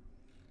 Nick,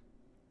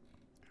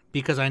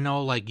 because I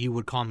know like you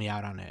would call me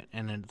out on it,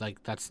 and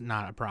like that's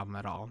not a problem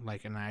at all.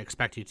 Like, and I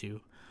expect you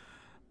to.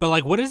 But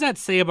like, what does that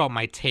say about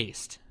my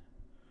taste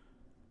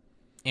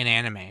in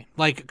anime?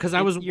 Like, because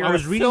I was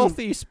reading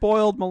filthy,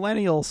 spoiled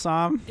millennial,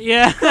 Sam.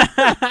 Yeah,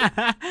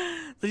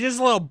 they're just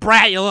a little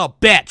brat, you little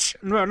bitch.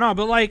 No,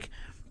 but like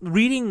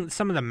reading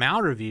some of the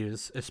Mal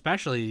reviews,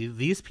 especially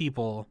these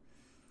people,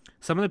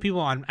 some of the people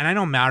on, and I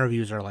know Mal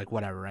reviews are like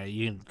whatever, right?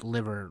 You can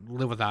live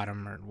without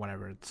them or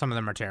whatever. Some of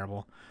them are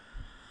terrible.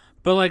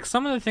 But like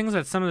some of the things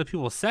that some of the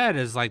people said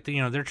is like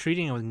they're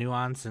treating it with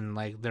nuance and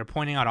like they're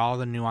pointing out all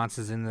the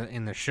nuances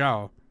in the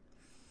show.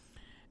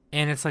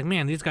 And it's like,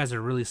 man, these guys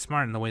are really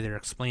smart in the way they're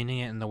explaining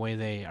it and the way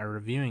they are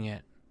reviewing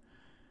it.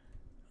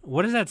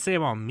 What does that say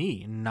about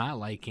me not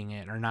liking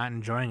it or not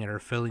enjoying it or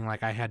feeling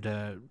like I had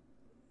to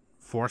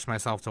force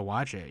myself to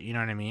watch it? You know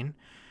what I mean?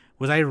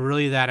 Was I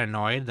really that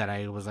annoyed that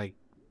I was like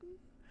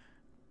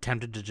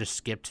tempted to just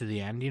skip to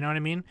the end? You know what I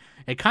mean?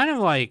 It kind of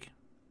like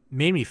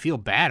made me feel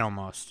bad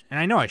almost. And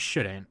I know I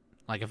shouldn't.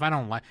 Like if I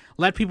don't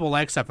let people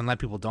like stuff and let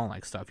people don't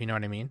like stuff. You know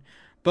what I mean?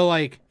 But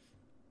like,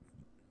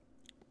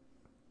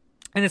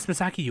 and it's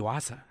Masaki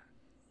Yuasa.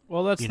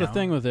 Well, that's the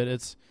thing with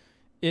it.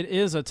 It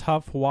is a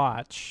tough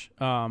watch.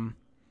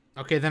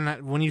 Okay,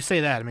 then when you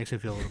say that, it makes me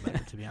feel a little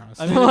better, to be honest.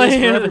 I mean, it is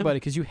for everybody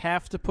because you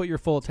have to put your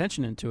full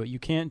attention into it. You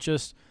can't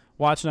just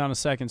watch it on a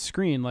second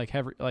screen like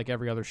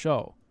every other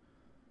show.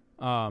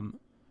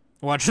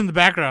 Watch in the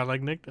background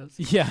like Nick does.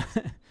 Yeah.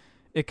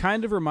 It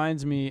kind of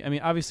reminds me, I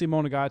mean, obviously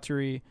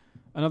Monogatari,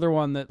 another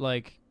one that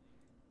like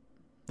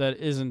that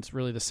isn't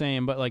really the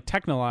same, but like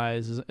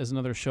Technolize is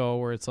another show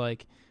where it's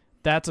like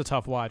that's a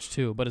tough watch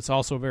too, but it's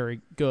also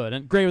very good.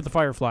 And Grave with the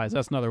Fireflies,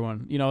 that's another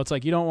one. It's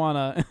like you don't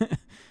want to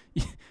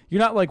you're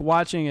not like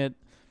watching it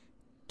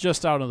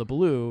just out of the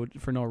blue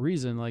for no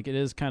reason. Like it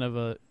is kind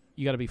of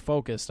you got to be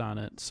focused on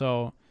it.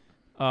 So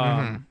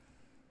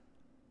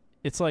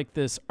it's like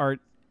this art,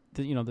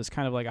 this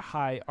kind of like a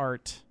high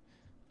art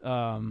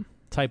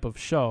type of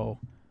show.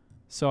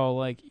 So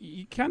like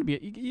you got to be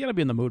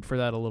in the mood for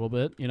that a little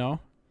bit,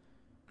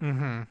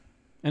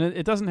 And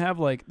it doesn't have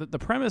like the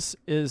premise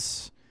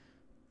is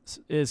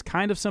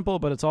kind of simple,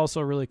 but it's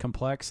also really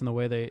complex in the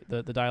way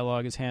the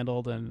dialogue is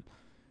handled and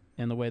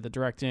the way the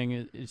directing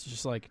is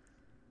just like,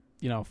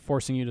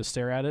 forcing you to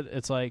stare at it.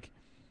 It's like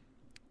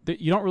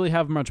you don't really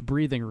have much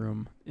breathing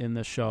room in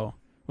this show,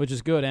 which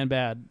is good and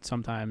bad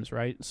sometimes,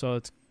 right? So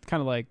it's kind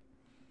of like,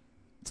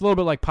 it's a little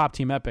bit like Pop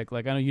Team Epic.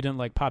 Like, I know you didn't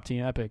like Pop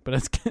Team Epic, but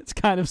it's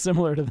kind of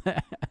similar to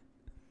that.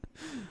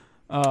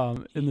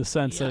 In the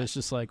sense that it's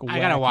just like wacky. I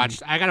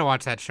gotta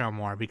watch that show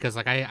more because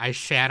like I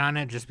shat on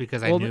it just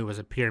because I knew it was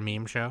a pure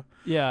meme show.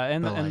 Yeah,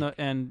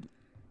 and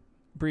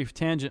brief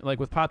tangent, like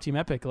with Pop Team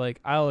Epic, like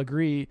I'll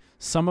agree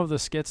some of the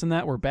skits in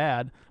that were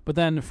bad, but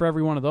then for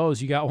every one of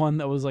those you got one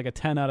that was like a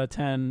 10 out of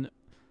 10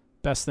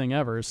 best thing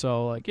ever.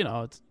 So like,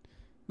 it's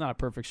not a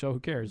perfect show, who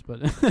cares?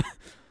 But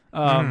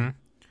well,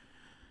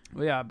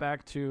 yeah,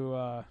 back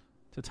to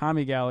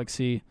Tatami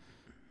Galaxy.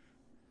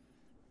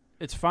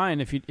 It's fine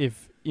if you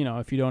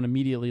don't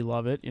immediately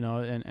love it,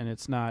 and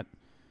it's not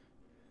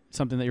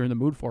something that you're in the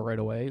mood for right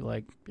away.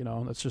 Like,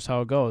 that's just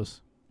how it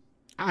goes.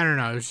 I don't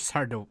know. It's just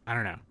hard to. I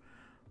don't know.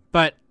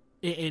 But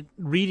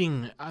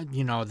reading,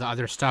 the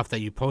other stuff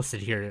that you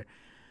posted here,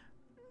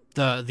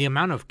 the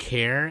amount of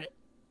care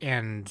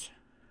and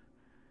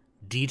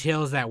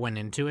details that went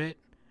into it,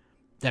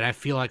 that I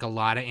feel like a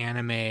lot of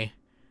anime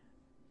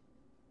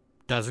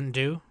doesn't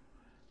do,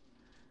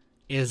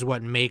 is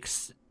what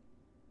makes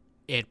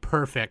it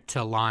perfect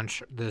to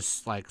launch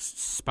this like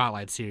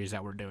spotlight series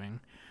that we're doing.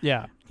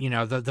 Yeah.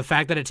 The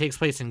fact that it takes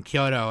place in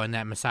Kyoto and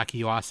that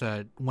Masaki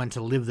Yuasa went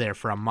to live there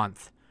for a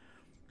month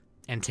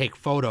and take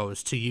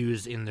photos to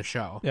use in the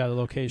show. Yeah, the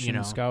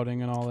location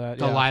scouting and all that.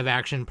 The live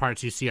action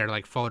parts you see are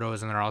like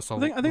photos, and they're also.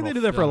 I think they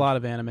do that for a lot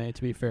of anime,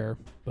 to be fair.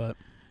 But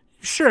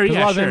sure, yeah,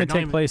 a lot of anime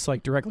Don't take place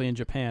like directly in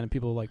Japan, and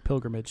people like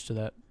pilgrimage to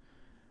that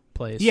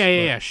place.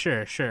 Yeah,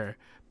 sure.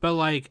 But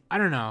like, I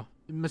don't know,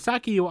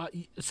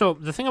 Masaki. So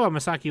the thing about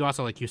Masaki Yuasa,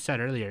 like you said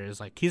earlier, is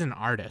like he's an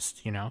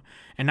artist, and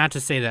not to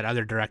say that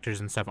other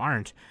directors and stuff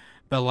aren't,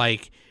 but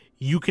like.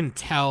 You can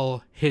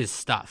tell his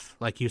stuff,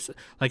 like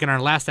in our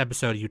last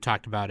episode, you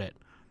talked about it,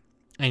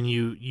 and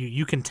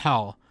you can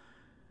tell,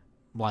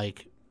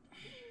 like,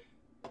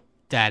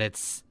 that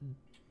it's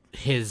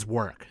his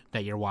work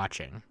that you're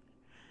watching,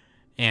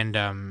 and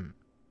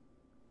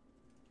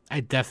I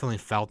definitely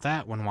felt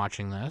that when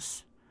watching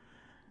this.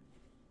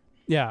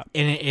 Yeah,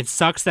 and it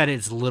sucks that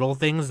it's little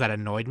things that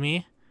annoyed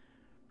me,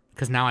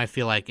 because now I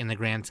feel like in the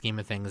grand scheme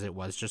of things, it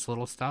was just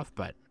little stuff,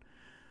 but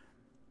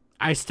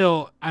I'll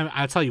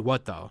tell you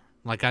what though.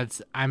 Like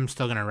I'm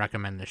still gonna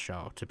recommend this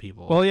show to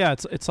people. Well, yeah,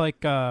 it's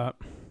like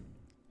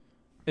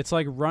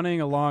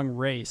running a long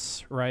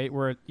race, right?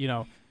 Where it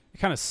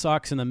kind of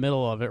sucks in the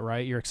middle of it,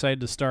 right? You're excited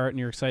to start and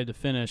you're excited to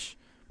finish.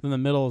 Then the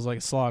middle is like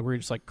a slog where you're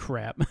just like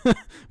crap. But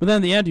then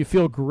in the end, you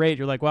feel great.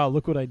 You're like, wow,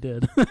 look what I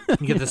did.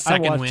 You get the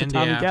second I watched wind.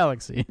 Tatami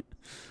Galaxy.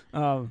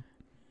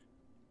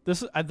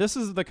 This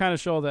is the kind of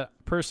show that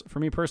for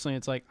me personally,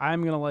 it's like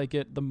I'm gonna like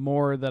it the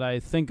more that I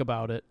think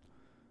about it.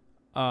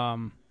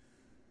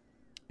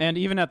 And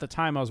even at the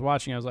time I was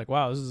watching, I was like,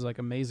 wow, this is like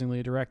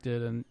amazingly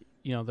directed. And,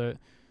 the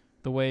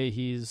way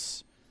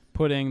he's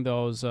putting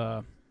those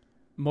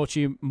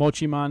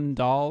Mochimon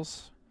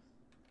dolls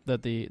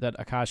that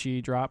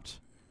Akashi dropped.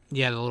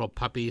 Yeah, the little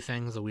puppy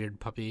things, the weird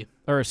puppy.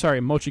 Or, sorry,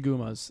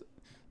 Mochigumas.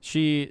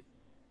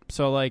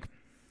 So, like,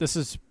 this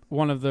is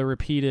one of the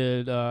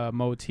repeated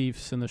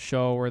motifs in the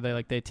show where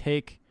they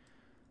take...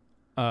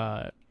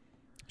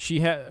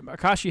 Akashi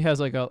has,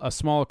 like, a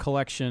small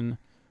collection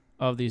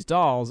of these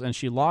dolls, and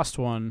she lost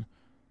one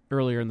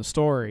earlier in the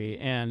story,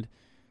 and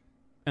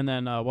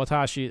then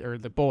Watashi, or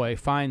the boy,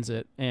 finds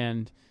it,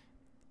 and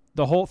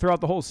throughout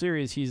the whole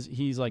series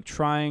he's like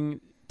trying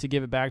to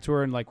give it back to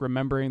her and like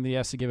remembering that he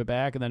has to give it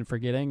back and then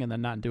forgetting and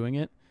then not doing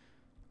it,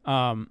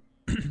 and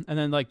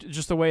then like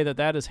just the way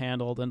that is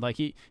handled, and like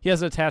he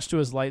has it attached to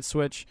his light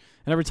switch,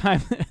 and every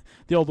time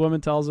the old woman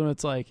tells him,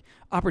 it's like,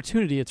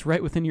 opportunity, it's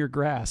right within your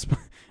grasp,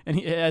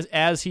 and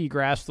as he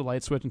grasps the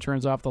light switch and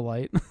turns off the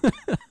light.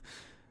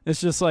 It's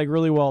just like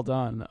really well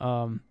done.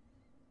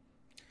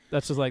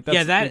 That's just like the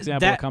example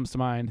that comes to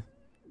mind.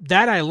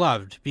 That I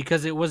loved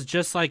because it was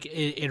just like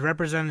it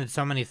represented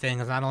so many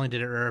things. Not only did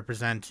it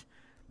represent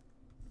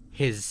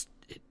his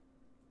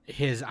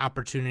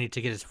opportunity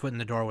to get his foot in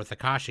the door with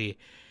Akashi,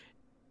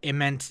 it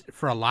meant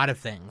for a lot of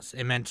things.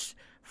 It meant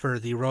for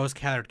the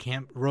rose-colored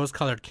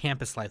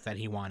campus life that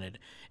he wanted.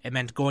 It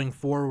meant going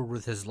forward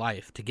with his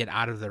life to get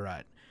out of the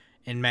rut.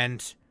 It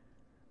meant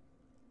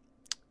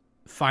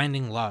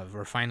finding love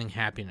or finding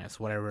happiness,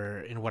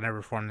 in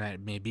whatever form that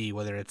may be,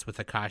 whether it's with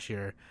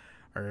Akashi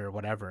or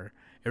whatever.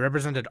 It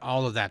represented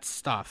all of that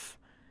stuff,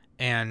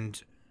 and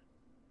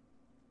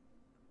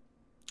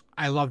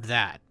I loved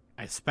that.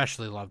 I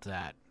especially loved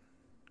that.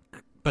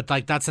 But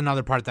like that's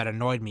another part that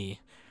annoyed me,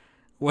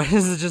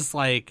 was just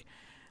like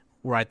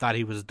where I thought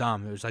he was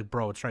dumb. It was like,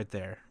 bro, it's right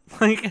there.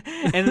 Like,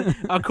 and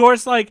of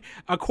course I'm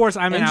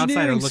an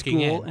outsider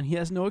looking in, and he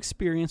has no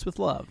experience with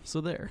love.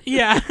 So there.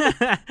 Yeah.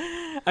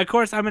 Of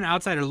course I'm an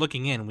outsider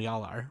looking in. We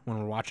all are when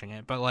we're watching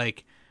it. But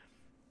like,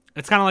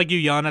 it's kind of like you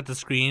yelling at the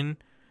screen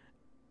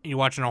you're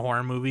watching a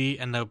horror movie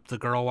and the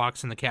girl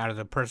walks in the cat or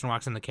the person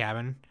walks in the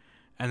cabin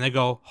and they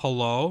go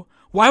hello.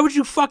 Why would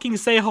you fucking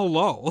say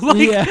hello? Like,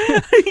 Yeah.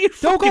 you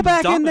Don't go fucking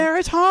back in dumb- there.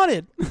 It's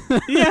haunted.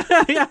 Yeah.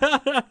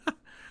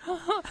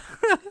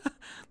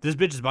 This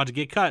bitch is about to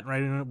get cut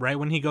right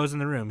when he goes in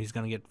the room. He's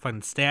gonna get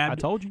fucking stabbed. I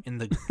told you. in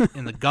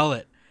the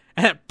gullet.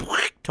 And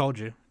told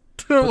you.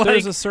 But Like,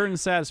 there's a certain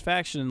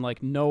satisfaction in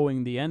like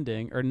knowing the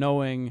ending or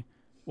knowing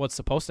what's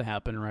supposed to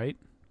happen, right?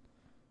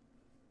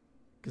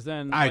 Because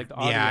then like the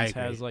audience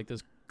has like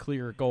this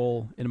clear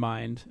goal in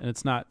mind, and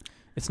it's not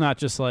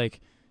just like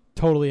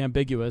totally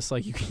ambiguous.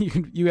 Like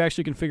you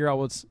actually can figure out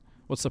what's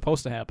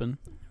supposed to happen.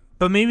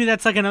 But maybe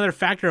that's like another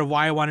factor of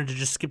why I wanted to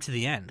just skip to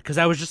the end, because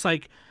I was just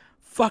like,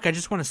 fuck, I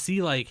just want to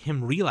see like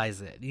him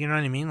realize it. You know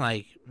what I mean?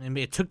 Like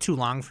it took too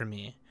long for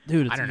me.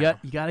 Dude, I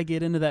you got to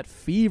get into that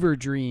fever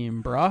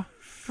dream, bruh.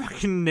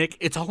 Fucking Nick,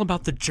 it's all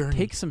about the journey.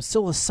 Take some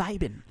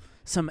psilocybin,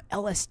 some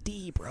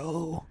LSD,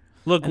 bro.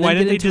 Look, And why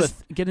then didn't they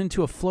just get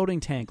into a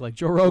floating tank like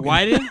Joe Rogan?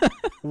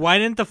 why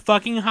didn't the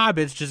fucking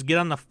hobbits just get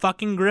on the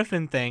fucking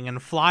griffin thing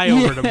and fly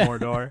over to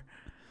Mordor?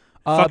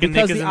 Fucking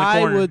because Nick is the in the eye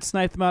corner. would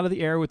snipe them out of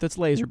the air with its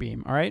laser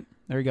beam. All right,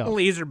 there you go.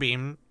 Laser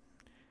beam.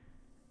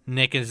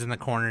 Nick is in the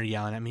corner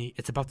yelling at me.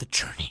 It's about the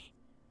journey.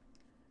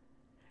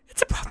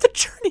 It's about the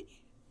journey.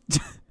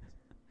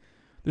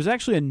 There's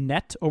actually a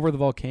net over the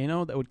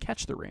volcano that would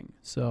catch the ring.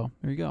 So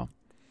there you go.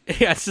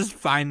 Yeah, it's just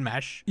fine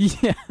mesh.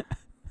 Yeah.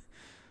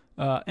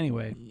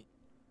 Anyway,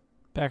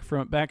 back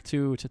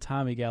to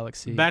Tatami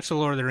Galaxy. Back to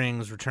Lord of the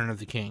Rings: Return of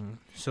the King.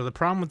 So the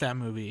problem with that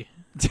movie,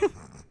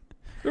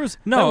 that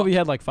no, movie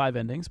had like 5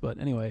 endings, but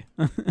anyway.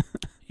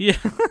 yeah,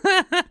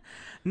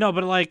 no,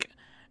 but like,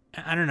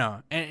 I don't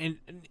know. And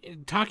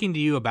talking to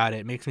you about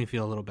it makes me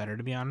feel a little better,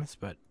 to be honest.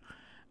 But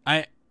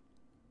man,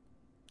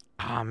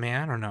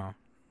 I don't know.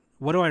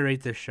 What do I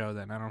rate this show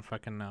then? I don't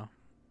fucking know.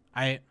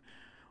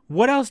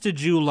 What else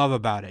did you love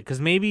about it? Because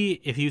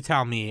maybe if you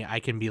tell me, I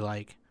can be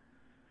like,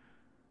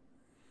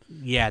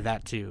 yeah,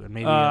 that too, and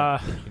maybe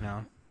you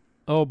know.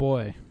 Oh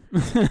boy.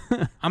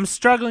 I'm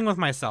struggling with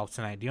myself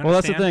tonight. Do you Well,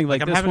 that's understand? the thing.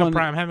 Like I'm this having one,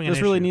 I'm having an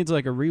this really issue. needs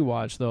like a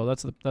rewatch, though.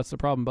 That's the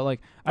problem. But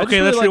like, I just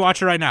Okay, really let's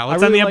rewatch it right now.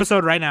 Let's I end really the like-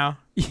 episode right now.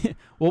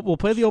 we'll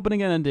play the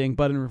opening and ending,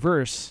 but in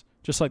reverse,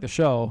 just like the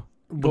show.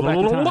 Go back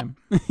in time.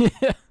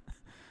 Yeah.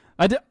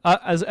 I did,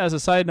 as a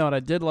side note,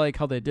 I did like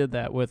how they did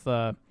that with.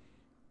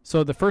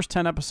 So the first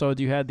 10 episodes,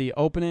 you had the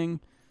opening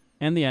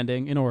and the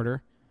ending in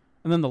order,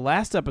 and then the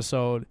last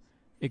episode,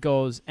 it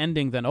goes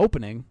ending then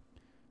opening.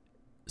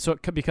 So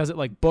because it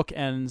like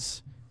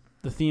bookends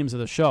the themes of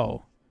the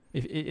show,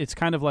 it's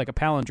kind of like a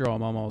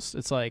palindrome almost.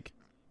 It's like,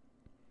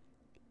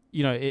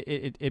 you know,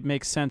 it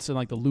makes sense in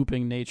like the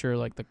looping nature,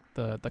 like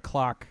the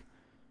clock.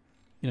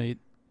 You know,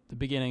 the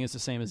beginning is the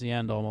same as the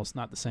end, almost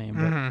not the same,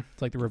 but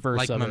it's like the reverse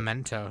Like of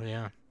Memento,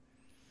 yeah.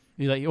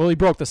 He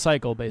broke the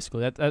cycle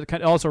basically. That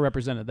kind of also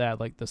represented that,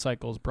 like the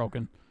cycle is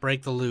broken.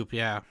 Break the loop,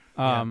 yeah.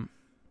 I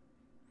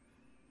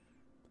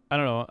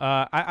don't know.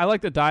 I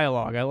like the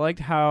dialogue. I liked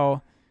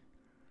how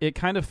it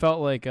kind of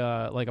felt like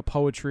a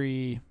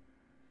poetry.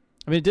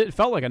 I mean, it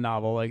felt like a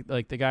novel.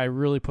 Like the guy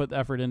really put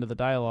effort into the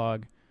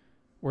dialogue.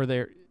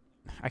 Where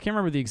I can't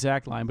remember the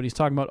exact line, but he's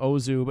talking about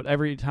Ozu. But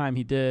every time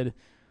he did,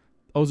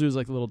 Ozu's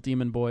like a little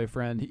demon boy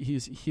friend.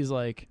 He's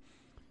like.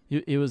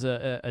 It was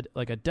a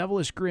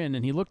devilish grin,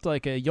 and he looked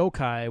like a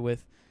yokai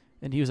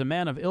and he was a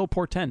man of ill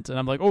portent. And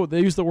I'm like, oh, they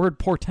use the word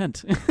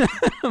portent.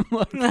 I'm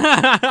like,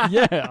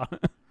 yeah,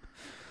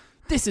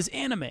 this is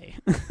anime.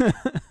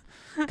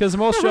 Because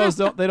most shows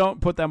don't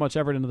put that much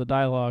effort into the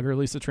dialogue, or at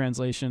least the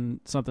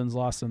translation, something's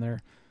lost in there.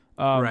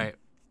 Right.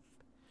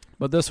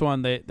 But this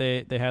one,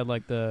 they had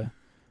like the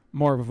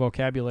more of a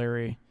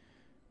vocabulary,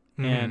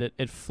 and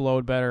it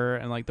flowed better,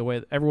 and like the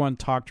way everyone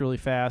talked really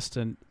fast,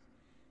 and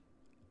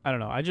I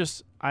don't know.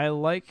 I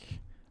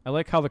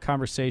like how the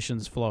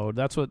conversations flowed.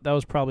 That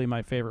was probably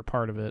my favorite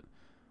part of it.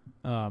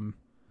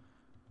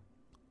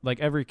 Like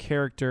every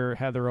character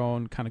had their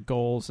own kind of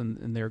goals,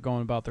 and they were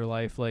going about their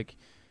life. Like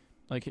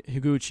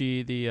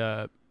Higuchi,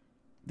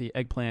 the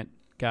eggplant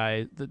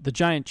guy, the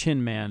giant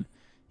chin man.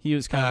 He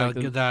was kind of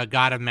like the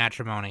god of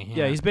matrimony.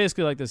 Yeah, he's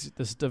basically like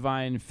this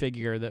divine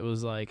figure that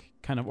was like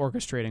kind of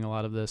orchestrating a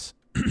lot of this.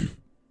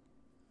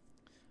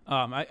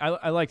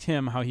 I liked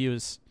him, how he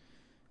was.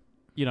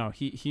 You know,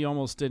 he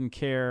almost didn't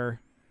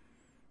care.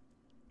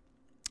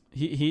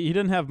 He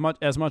didn't have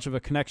as much of a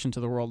connection to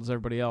the world as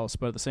everybody else,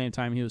 but at the same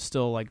time, he was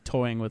still like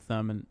toying with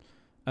them, and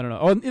I don't know.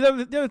 Oh, and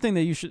the other thing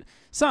that you should,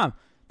 Sam,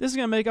 this is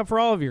gonna make up for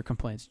all of your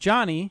complaints.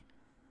 Johnny,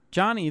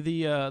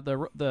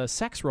 the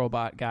sex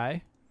robot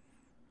guy.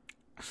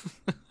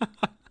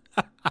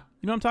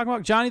 You know what I'm talking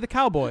about? Johnny the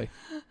cowboy.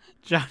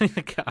 Johnny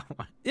the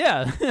cowboy.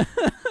 Yeah.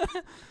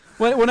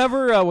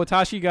 Whenever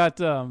Watashi got,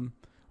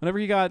 whenever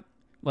he got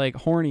like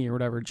horny or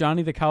whatever,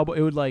 Johnny the cowboy,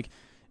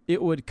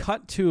 it would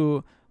cut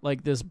to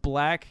like this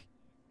black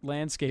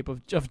landscape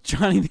of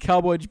Johnny the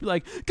cowboy, just be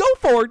like, go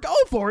for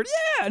it,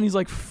 yeah, and he's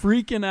like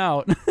freaking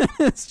out.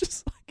 It's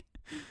just like,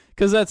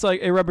 because that's like,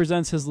 it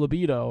represents his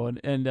libido,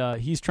 and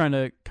he's trying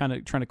to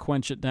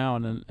quench it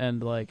down,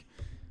 and like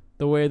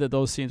the way that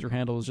those scenes were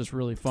handled was just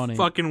really funny.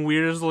 Fucking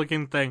weirdest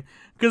looking thing.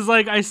 Because,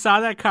 like, I saw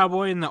that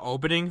cowboy in the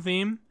opening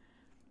theme,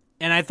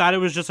 and I thought it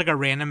was just, like, a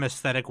random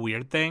aesthetic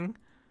weird thing.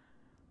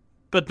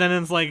 But then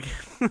it's like...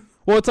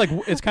 Well,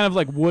 it's kind of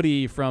like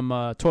Woody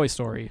from Toy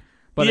Story,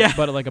 but Yeah.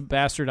 but like a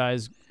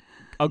bastardized,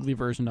 ugly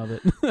version of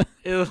it.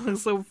 It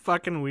looks so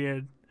fucking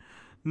weird.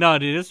 No,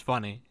 dude, it's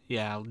funny.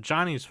 Yeah,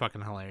 Johnny's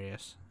fucking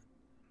hilarious.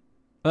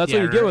 That's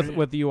Yeah, what you get right.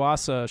 with the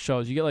Yuasa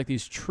shows. You get like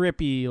these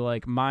trippy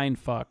like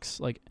mind fucks.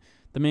 Like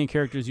the main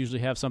characters usually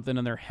have something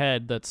in their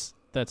head that's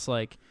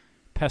like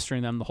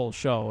pestering them the whole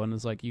show, and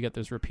it's like you get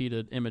this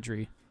repeated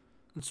imagery.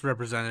 It's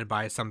represented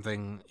by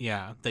something,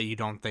 yeah, that you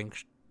don't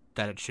think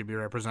that it should be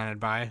represented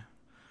by.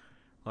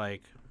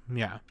 Like,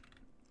 yeah,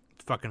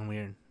 it's fucking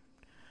weird.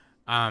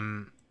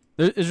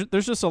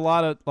 There's just a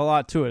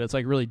lot to it. It's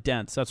like really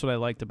dense. That's what I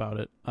liked about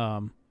it.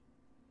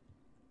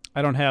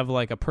 I don't have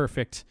like a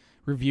perfect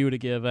review to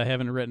give. I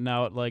haven't written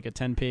out like a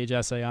 10-page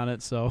essay on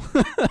it, so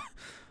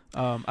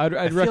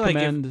I'd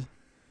recommend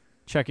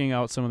checking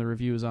out some of the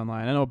reviews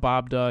online. I know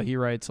Bob Duh, he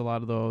writes a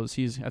lot of those.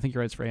 I think he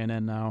writes for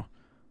ANN now.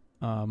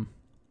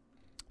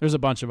 There's a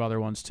bunch of other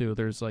ones too.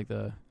 There's like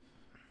the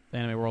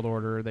Anime World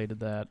Order. They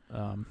did that.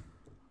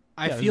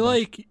 I feel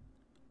like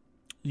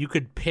you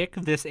could pick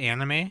this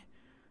anime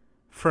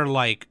for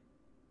like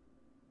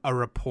a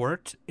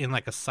report in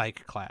like a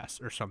psych class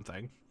or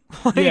something.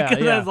 Yeah.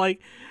 That's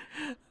like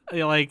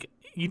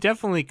you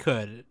definitely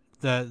could.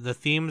 The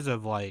themes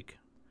of like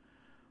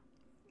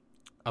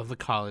of the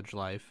college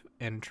life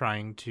and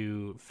trying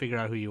to figure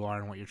out who you are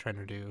and what you're trying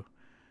to do,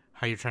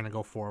 how you're trying to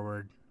go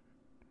forward,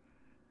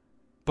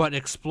 but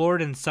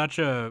explored in such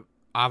a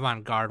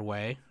avant-garde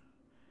way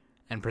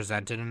and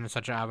presented in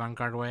such an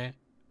avant-garde way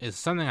is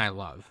something I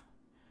love.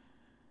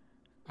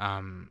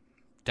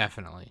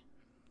 Definitely.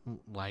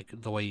 Like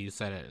the way you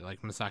said it,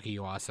 like Masaki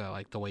Yuasa,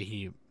 like the way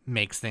he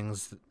makes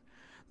things,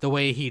 the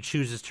way he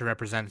chooses to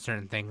represent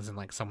certain things in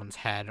like someone's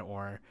head,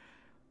 or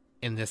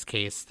in this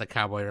case, the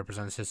cowboy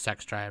represents his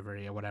sex drive or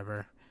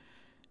whatever.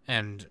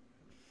 And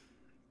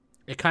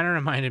it kind of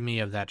reminded me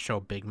of that show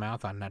Big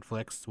Mouth on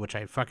Netflix, which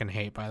I fucking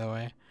hate, by the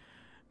way.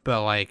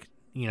 But like,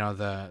 you know,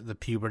 the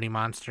puberty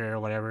monster or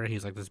whatever,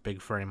 he's like this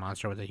big furry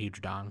monster with a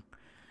huge dong.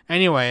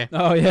 Anyway.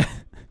 Oh yeah.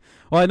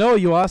 Well, I know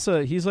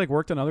Yuasa. He's like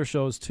worked on other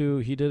shows too.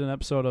 He did an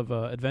episode of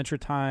Adventure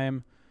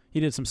Time. He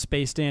did some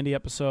Space Dandy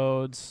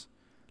episodes.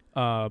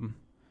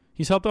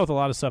 He's helped out with a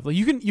lot of stuff. Like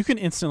you can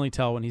instantly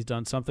tell when he's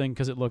done something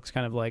because it looks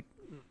kind of like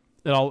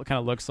it all kind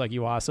of looks like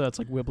Yuasa. It's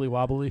like wibbly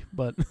wobbly,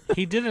 but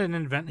he did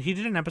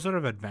an episode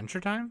of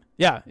Adventure Time.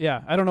 Yeah.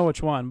 I don't know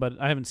which one, but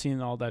I haven't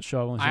seen all that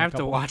show. I have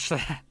to watch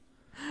that.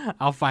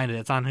 I'll find it.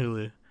 It's on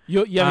Hulu.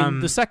 I mean,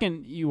 the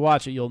second you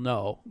watch it, you'll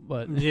know.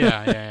 But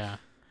yeah.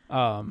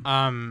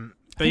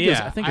 But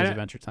I think it was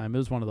Adventure Time. It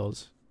was one of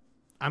those.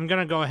 I'm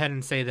gonna go ahead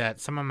and say that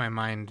some of my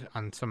mind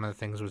on some of the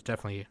things was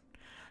definitely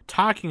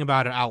talking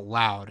about it out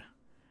loud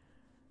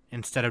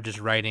instead of just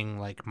writing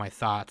like my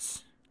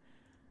thoughts,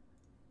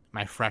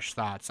 my fresh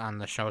thoughts on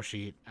the show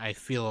sheet. I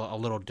feel a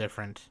little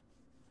different.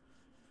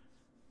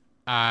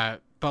 But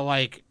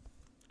like,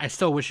 I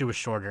still wish it was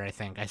shorter.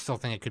 I still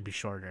think it could be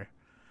shorter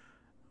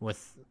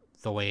with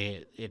the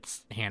way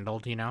it's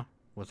handled, you know,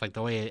 with like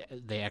the way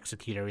they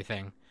execute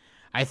everything.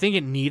 I think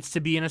it needs to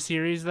be in a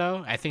series,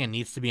 though. I think it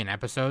needs to be in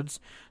episodes,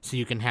 so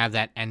you can have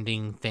that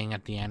ending thing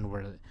at the end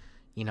where,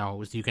 you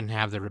know, you can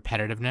have the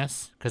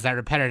repetitiveness, because that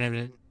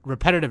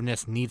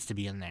repetitiveness needs to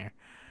be in there.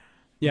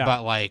 Yeah.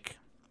 But, like,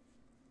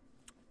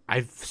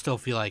 I still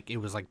feel like it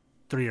was, like,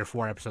 3 or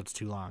 4 episodes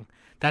too long.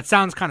 That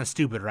sounds kind of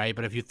stupid, right?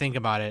 But if you think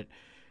about it,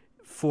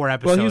 4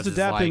 episodes. Well, he was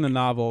adapting the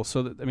novel,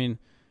 so that, I mean,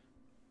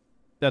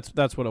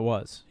 that's what it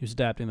was. He was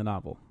adapting the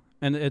novel.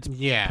 And it's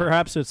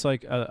perhaps it's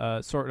like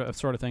a sort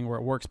of thing where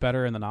it works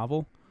better in the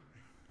novel.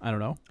 I don't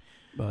know,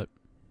 but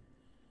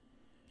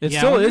it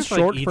still is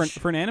short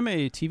for an anime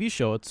TV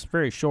show. It's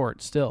very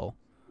short still.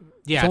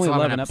 Yeah, it's only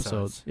 11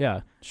 episodes.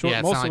 Yeah, short.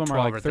 Yeah, most of them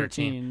are like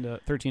 13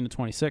 to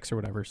 26 or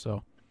whatever.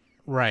 So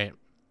right,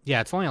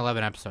 yeah, it's only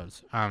 11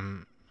 episodes.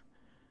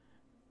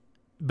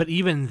 But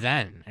even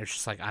then, it's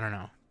just like I don't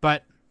know.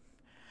 But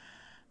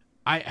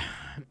I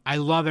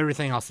love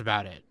everything else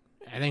about it.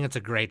 I think it's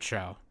a great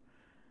show.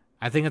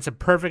 I think it's a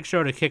perfect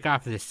show to kick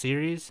off this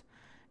series,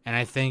 and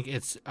I think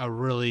it's a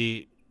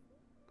really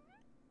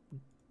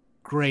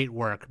great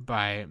work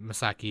by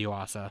Masaki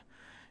Yuasa.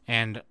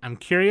 And I'm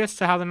curious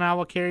to how the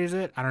novel carries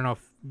it. I don't know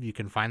if you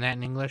can find that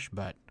in English,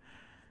 but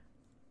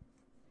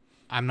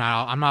I'm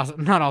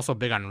not also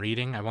big on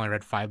reading. I've only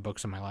read 5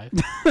 books in my life.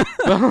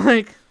 But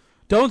like,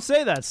 don't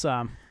say that,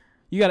 Sam.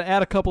 You got to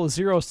add a couple of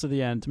zeros to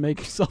the end to make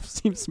yourself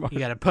seem smart. You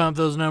got to pump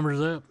those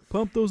numbers up.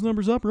 Pump those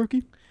numbers up,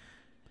 rookie.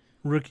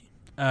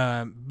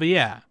 But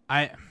yeah,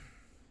 I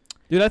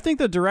think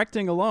the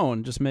directing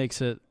alone just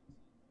makes it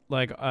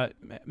like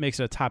makes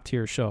it a top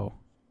tier show.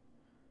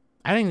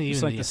 I think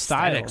even like the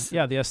aesthetics,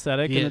 style, the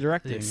aesthetic and the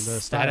directing, the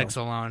aesthetics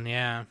style alone,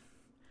 yeah.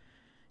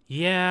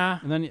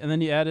 And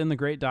then you add in the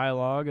great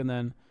dialogue, and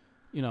then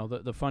you know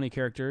the funny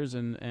characters,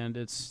 and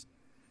it's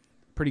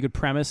pretty good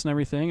premise and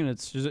everything, and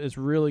it's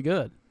really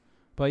good.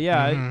 But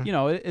yeah,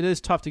 Mhm. it is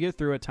tough to get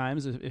through at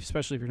times,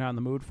 especially if you're not in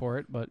the mood for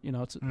it. But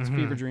it's a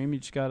fever dream. You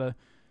just gotta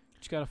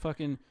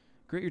fucking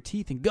grit your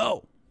teeth and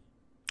go.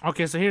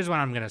 Okay, so here's what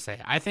I'm gonna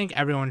say. I think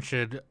everyone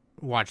should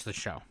watch the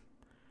show,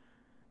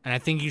 and I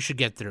think you should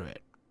get through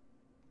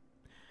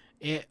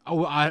it.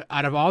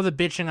 Out of all the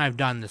bitching I've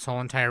done this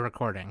whole entire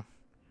recording,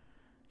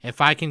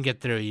 if I can get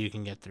through it, you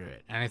can get through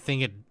it, and I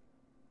think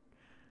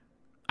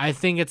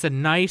it's a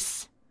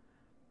nice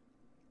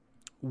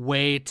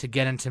way to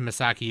get into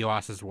Masaki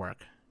Yuasa's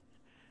work.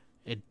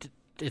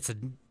 It's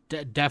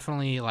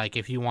definitely like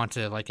if you want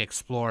to like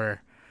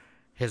explore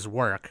his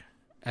work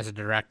as a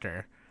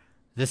director,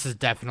 this is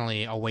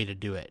definitely a way to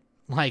do it.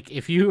 Like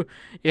if your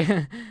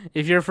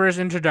first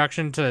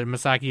introduction to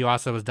Masaki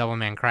Yuasa was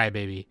Devilman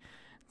Crybaby,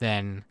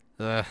 then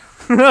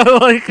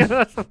like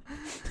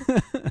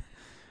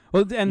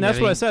well, and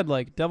that's what I said.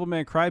 Like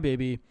Devilman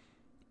Crybaby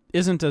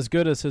isn't as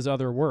good as his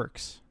other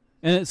works,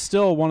 and it's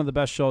still one of the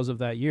best shows of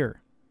that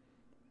year.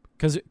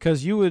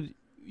 Because you would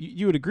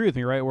agree with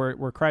me, right? Where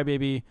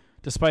Crybaby,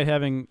 despite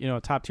having a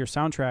top tier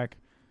soundtrack,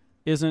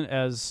 wasn't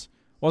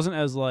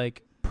as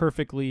like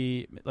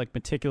perfectly like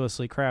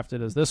meticulously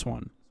crafted as this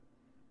one.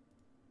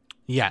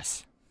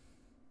 Yes,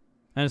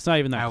 and it's not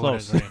even that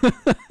close. Would agree.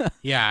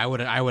 Yeah,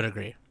 I would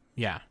agree.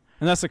 Yeah,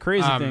 and that's the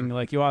crazy thing.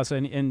 Like Yuasa,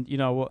 and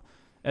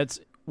it's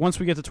once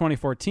we get to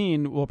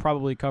 2014, we'll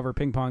probably cover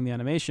Ping Pong the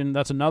Animation.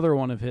 That's another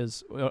one of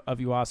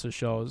Yuasa's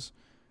shows,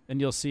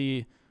 and you'll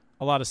see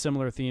a lot of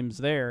similar themes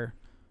there,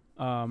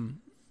 and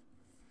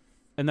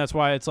that's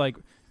why it's like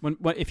when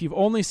if you've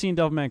only seen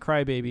Devilman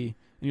Crybaby and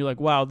you're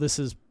like, wow, this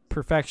is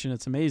perfection,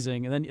 it's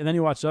amazing, and then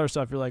you watch the other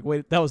stuff, you're like,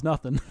 wait, that was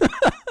nothing.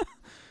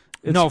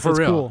 No, for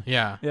real. Cool.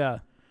 Yeah.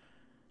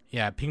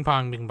 Ping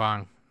pong.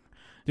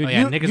 Dude,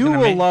 Nick you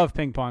will love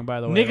Ping Pong,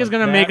 by the way. Nick is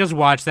gonna make us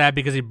watch that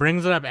because he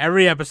brings it up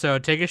every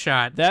episode. Take a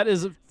shot. That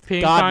is a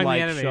Ping Pong the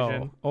godlike Animation.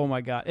 show. Oh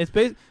my god,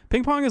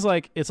 Ping Pong is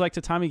like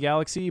Tatami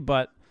Galaxy,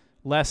 but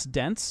less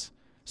dense.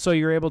 So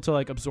you're able to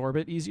like absorb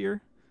it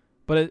easier,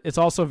 but it's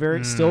also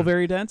still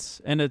very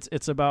dense, and it's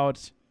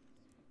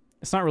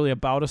not really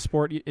about a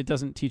sport. It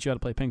doesn't teach you how to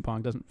play ping pong.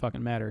 It doesn't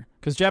fucking matter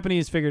because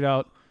Japanese figured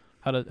out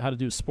how to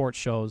do sports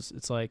shows.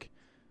 It's like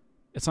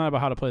it's not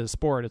about how to play the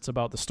sport. It's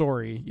about the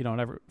story.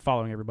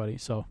 Following everybody.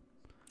 So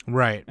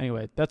right.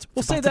 Anyway,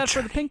 we'll save that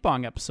for the ping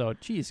pong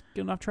episode. Jeez,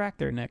 getting off track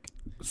there, Nick.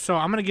 So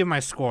I'm gonna give my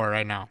score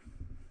right now.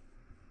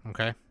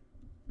 Okay.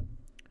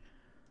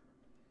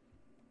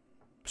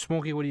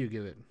 Smokey, what do you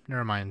give it?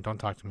 Never mind. Don't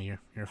talk to me.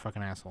 You're a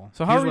fucking asshole.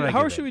 So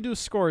how should we do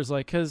scores?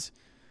 Like, because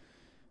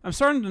I'm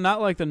starting to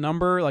not like the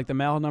number, like the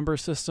Mal number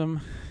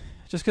system,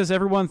 just because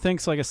everyone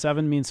thinks like a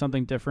 7 means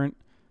something different.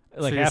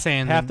 Like so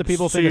half the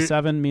people think a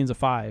 7 means a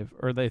 5,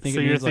 or they think it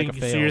means like a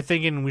fail. So you're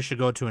thinking we should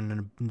go to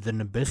the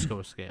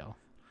Nabisco scale?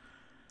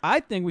 I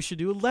think we should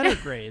do letter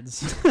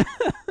grades.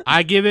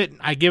 I give it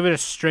a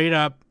straight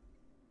up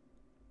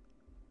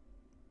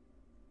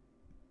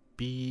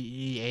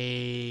B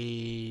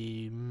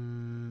A.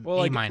 Well,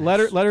 like A-.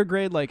 letter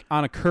grade, like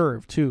on a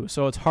curve too,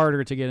 so it's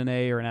harder to get an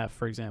A or an F,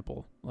 for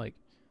example. Like,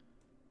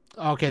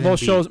 okay,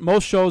 most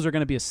shows are going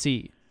to be a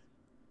C.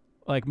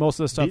 Like most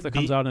of the stuff that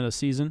comes out in a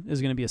season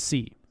is going to be a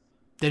C.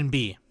 Then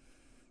B.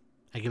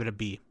 I give it a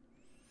B.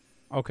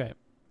 Okay.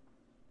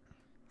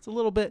 It's a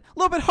little bit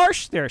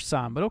harsh there,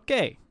 Sam, but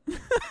okay.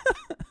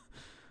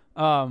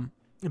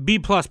 B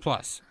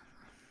plus.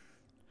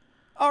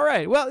 All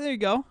right. Well, there you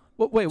go.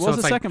 Wait, what was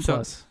the second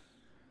plus?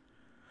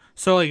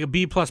 So like a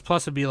B plus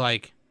would be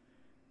like.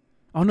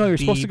 Oh no, you're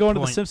supposed to go into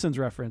the Simpsons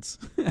reference.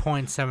 0.75.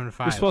 You're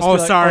supposed to be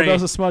like, sorry. Oh, that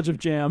was a smudge of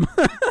jam.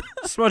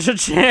 Smudge of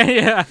jam.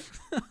 Yeah.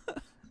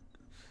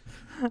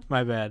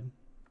 My bad.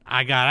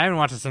 I haven't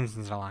watched The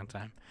Simpsons in a long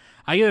time.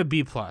 I give it a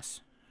B plus.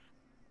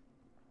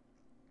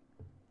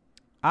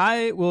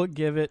 I will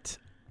give it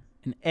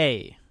an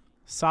A.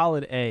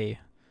 Solid A.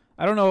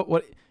 I don't know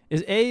what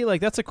is A,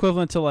 like that's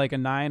equivalent to like a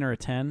 9 or a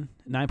 10,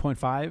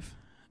 9.5.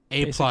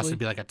 A plus would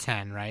be like a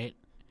 10, right?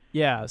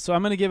 Yeah, so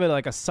I'm going to give it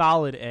like a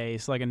solid A,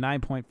 so like a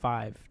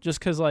 9.5. Just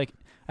because like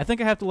I think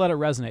I have to let it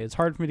resonate. It's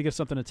hard for me to give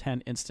something a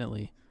 10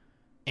 instantly.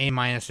 A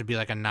minus would be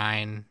like a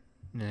 9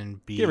 and then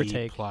B give or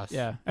take. Plus.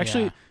 Yeah.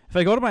 Actually, if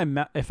I go to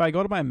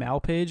my Mal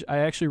page, I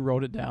actually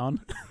wrote it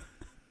down.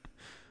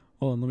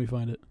 Hold on, let me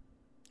find it.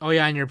 Oh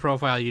yeah, in your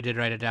profile you did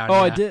write it down.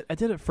 Oh, yeah. I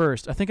did it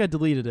first. I think I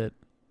deleted it.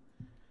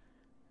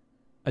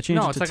 I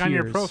changed it to it's like tiers. on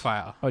your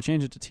profile. Oh, I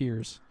changed it to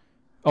tiers.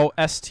 Oh,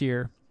 S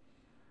tier.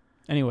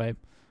 Anyway.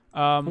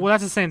 Well,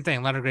 that's the same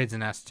thing. Letter grade's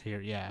an S tier,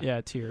 yeah.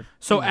 Yeah, tier.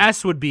 So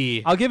S would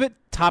be... I'll give it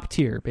top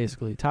tier,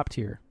 basically. Top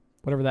tier.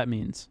 Whatever that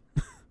means.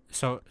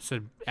 So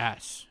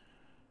S.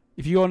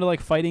 If you go into like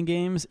fighting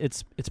games,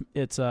 it's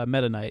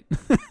Meta Knight.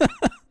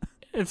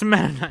 It's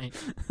Meta Knight.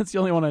 That's the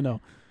only one I know.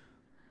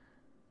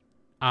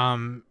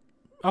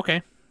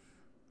 Okay.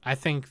 I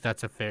think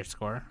that's a fair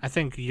score. I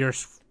think your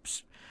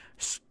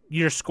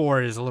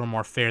score is a little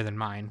more fair than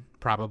mine,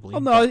 probably. Oh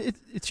no,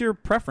 it's your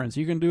preference.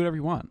 You can do whatever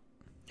you want.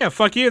 Yeah,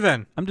 fuck you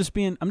then. I'm just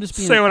being.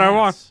 Say what I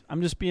want.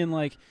 I'm just being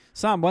like,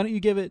 Sam, why don't you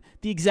give it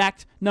the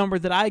exact number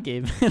that I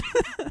gave?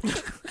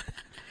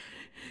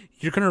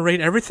 You're gonna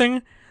rate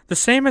everything the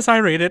same as I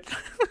rate it,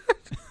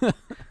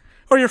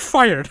 or you're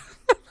fired.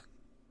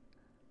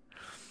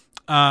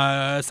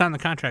 It's not in the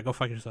contract. Go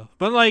fuck yourself.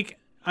 But like,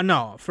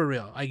 no, for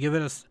real. I give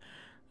it a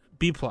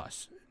B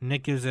plus.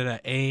 Nick gives it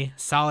a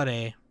solid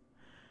A.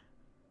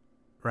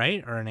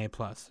 Right, or an A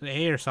plus?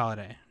 A or solid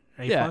A?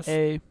 A yeah, plus?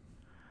 A.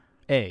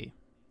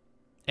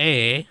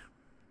 A.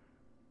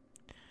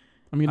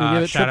 I'm gonna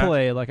give it shout triple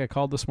A, like I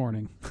called this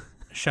morning.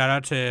 Shout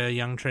out to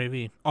Young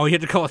Trevi. Oh, you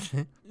had to call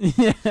it.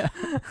 Yeah.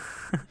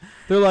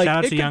 They're like, Shout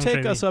out it to could Young take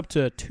Trevi. us up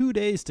to 2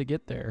 days to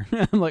get there.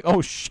 I'm like,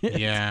 oh shit.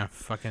 Yeah,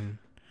 fucking.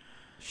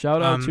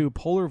 Shout out to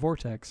Polar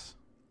Vortex.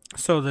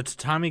 So the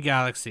Tatami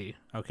Galaxy,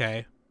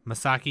 okay,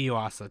 Masaki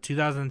Yuasa,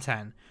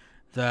 2010,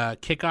 the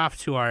kickoff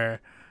to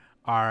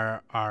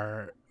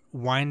our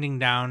winding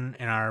down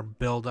and our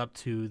build up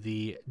to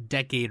the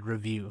decade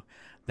review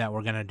that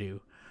we're gonna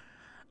do.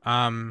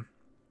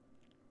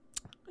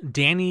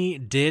 Danny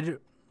did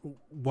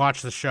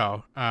watch the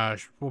show.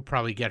 We'll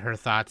probably get her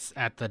thoughts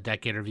at the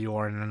decade review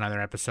or in another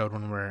episode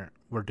when we're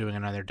doing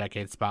another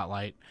decade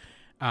spotlight.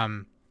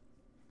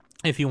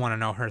 If you want to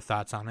know her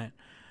thoughts on it,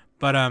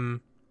 but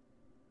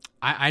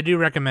I do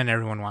recommend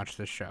everyone watch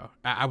this show.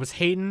 I was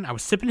hating. I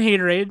was sipping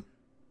haterade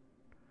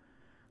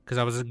because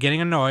I was getting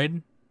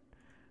annoyed.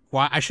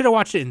 Why I should have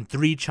watched it in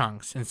 3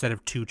 chunks instead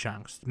of 2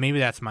 chunks. Maybe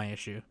that's my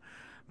issue,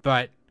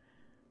 but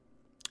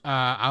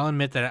I'll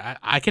admit that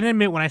I can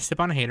admit when I sip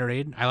on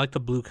haterade, I like the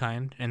blue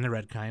kind and the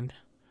red kind.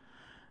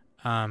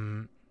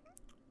 But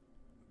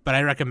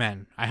I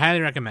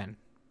highly recommend.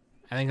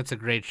 I think it's a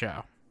great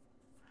show.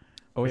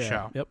 Oh yeah.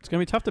 Show. Yep. It's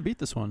gonna be tough to beat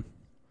this one,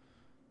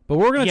 but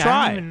we're gonna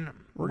try.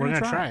 We're gonna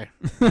try.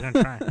 We're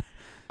gonna try.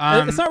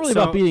 It's not really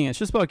about beating it. It's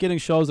just about getting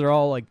shows that are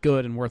all like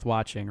good and worth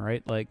watching,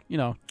 right? Like, you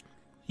know.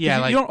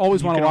 Yeah, you don't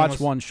always want to watch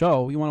one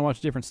show. You want to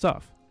watch different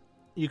stuff.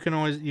 You can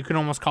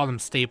almost call them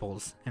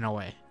staples in a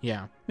way.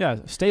 Yeah. Yeah,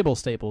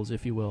 staples,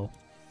 if you will.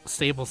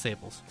 Staples.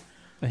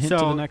 A hint to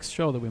the next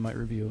show that we might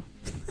review.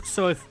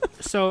 So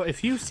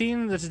if you've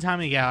seen the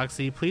Tatami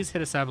Galaxy, please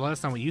hit us up. Let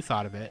us know what you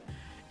thought of it.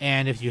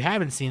 And if you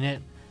haven't seen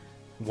it,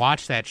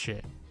 watch that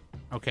shit.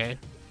 Okay?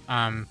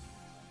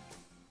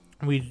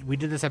 We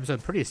did this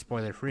episode pretty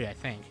spoiler free, I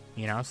think.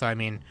 You know, so I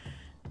mean,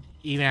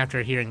 even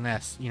after hearing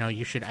this, you know,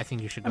 I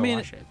think you should go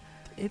watch it.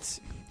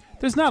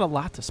 There's not a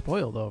lot to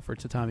spoil though for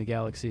Tatami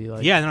Galaxy.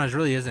 Like, yeah, no, it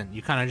really isn't.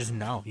 You kind of just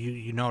know.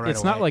 You know right away.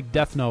 It's not like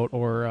Death Note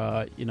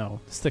or the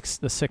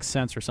Sixth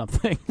Sense or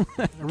something.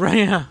 Right?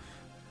 Yeah.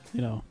 You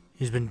know,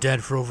 he's been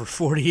dead for over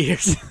 40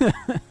 years.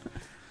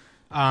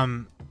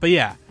 But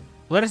yeah,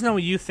 let us know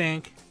what you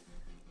think.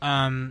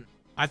 I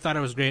thought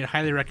it was great.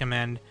 Highly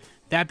recommend.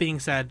 That being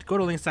said, go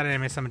to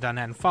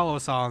links.animesummit.net and follow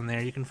us all in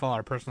there. You can follow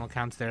our personal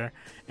accounts there.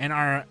 And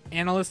our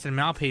analyst and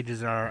mal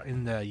pages are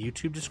in the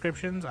YouTube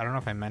descriptions. I don't know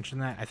if I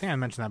mentioned that. I think I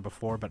mentioned that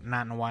before, but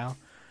not in a while.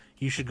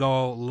 You should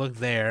go look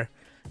there.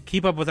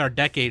 Keep up with our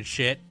decade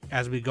shit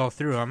as we go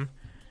through them.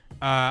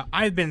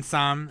 I've been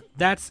Sam.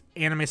 That's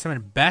Anime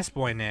Summit Best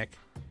Boy Nick.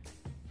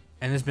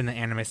 And this has been the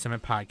Anime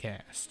Summit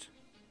Podcast.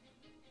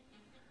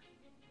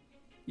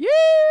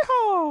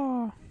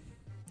 Yeehaw!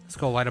 Let's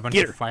go light a bunch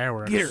of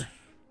fireworks. Get her.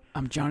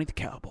 I'm Johnny the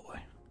Cowboy.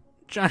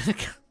 Johnny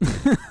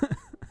the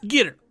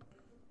Get her.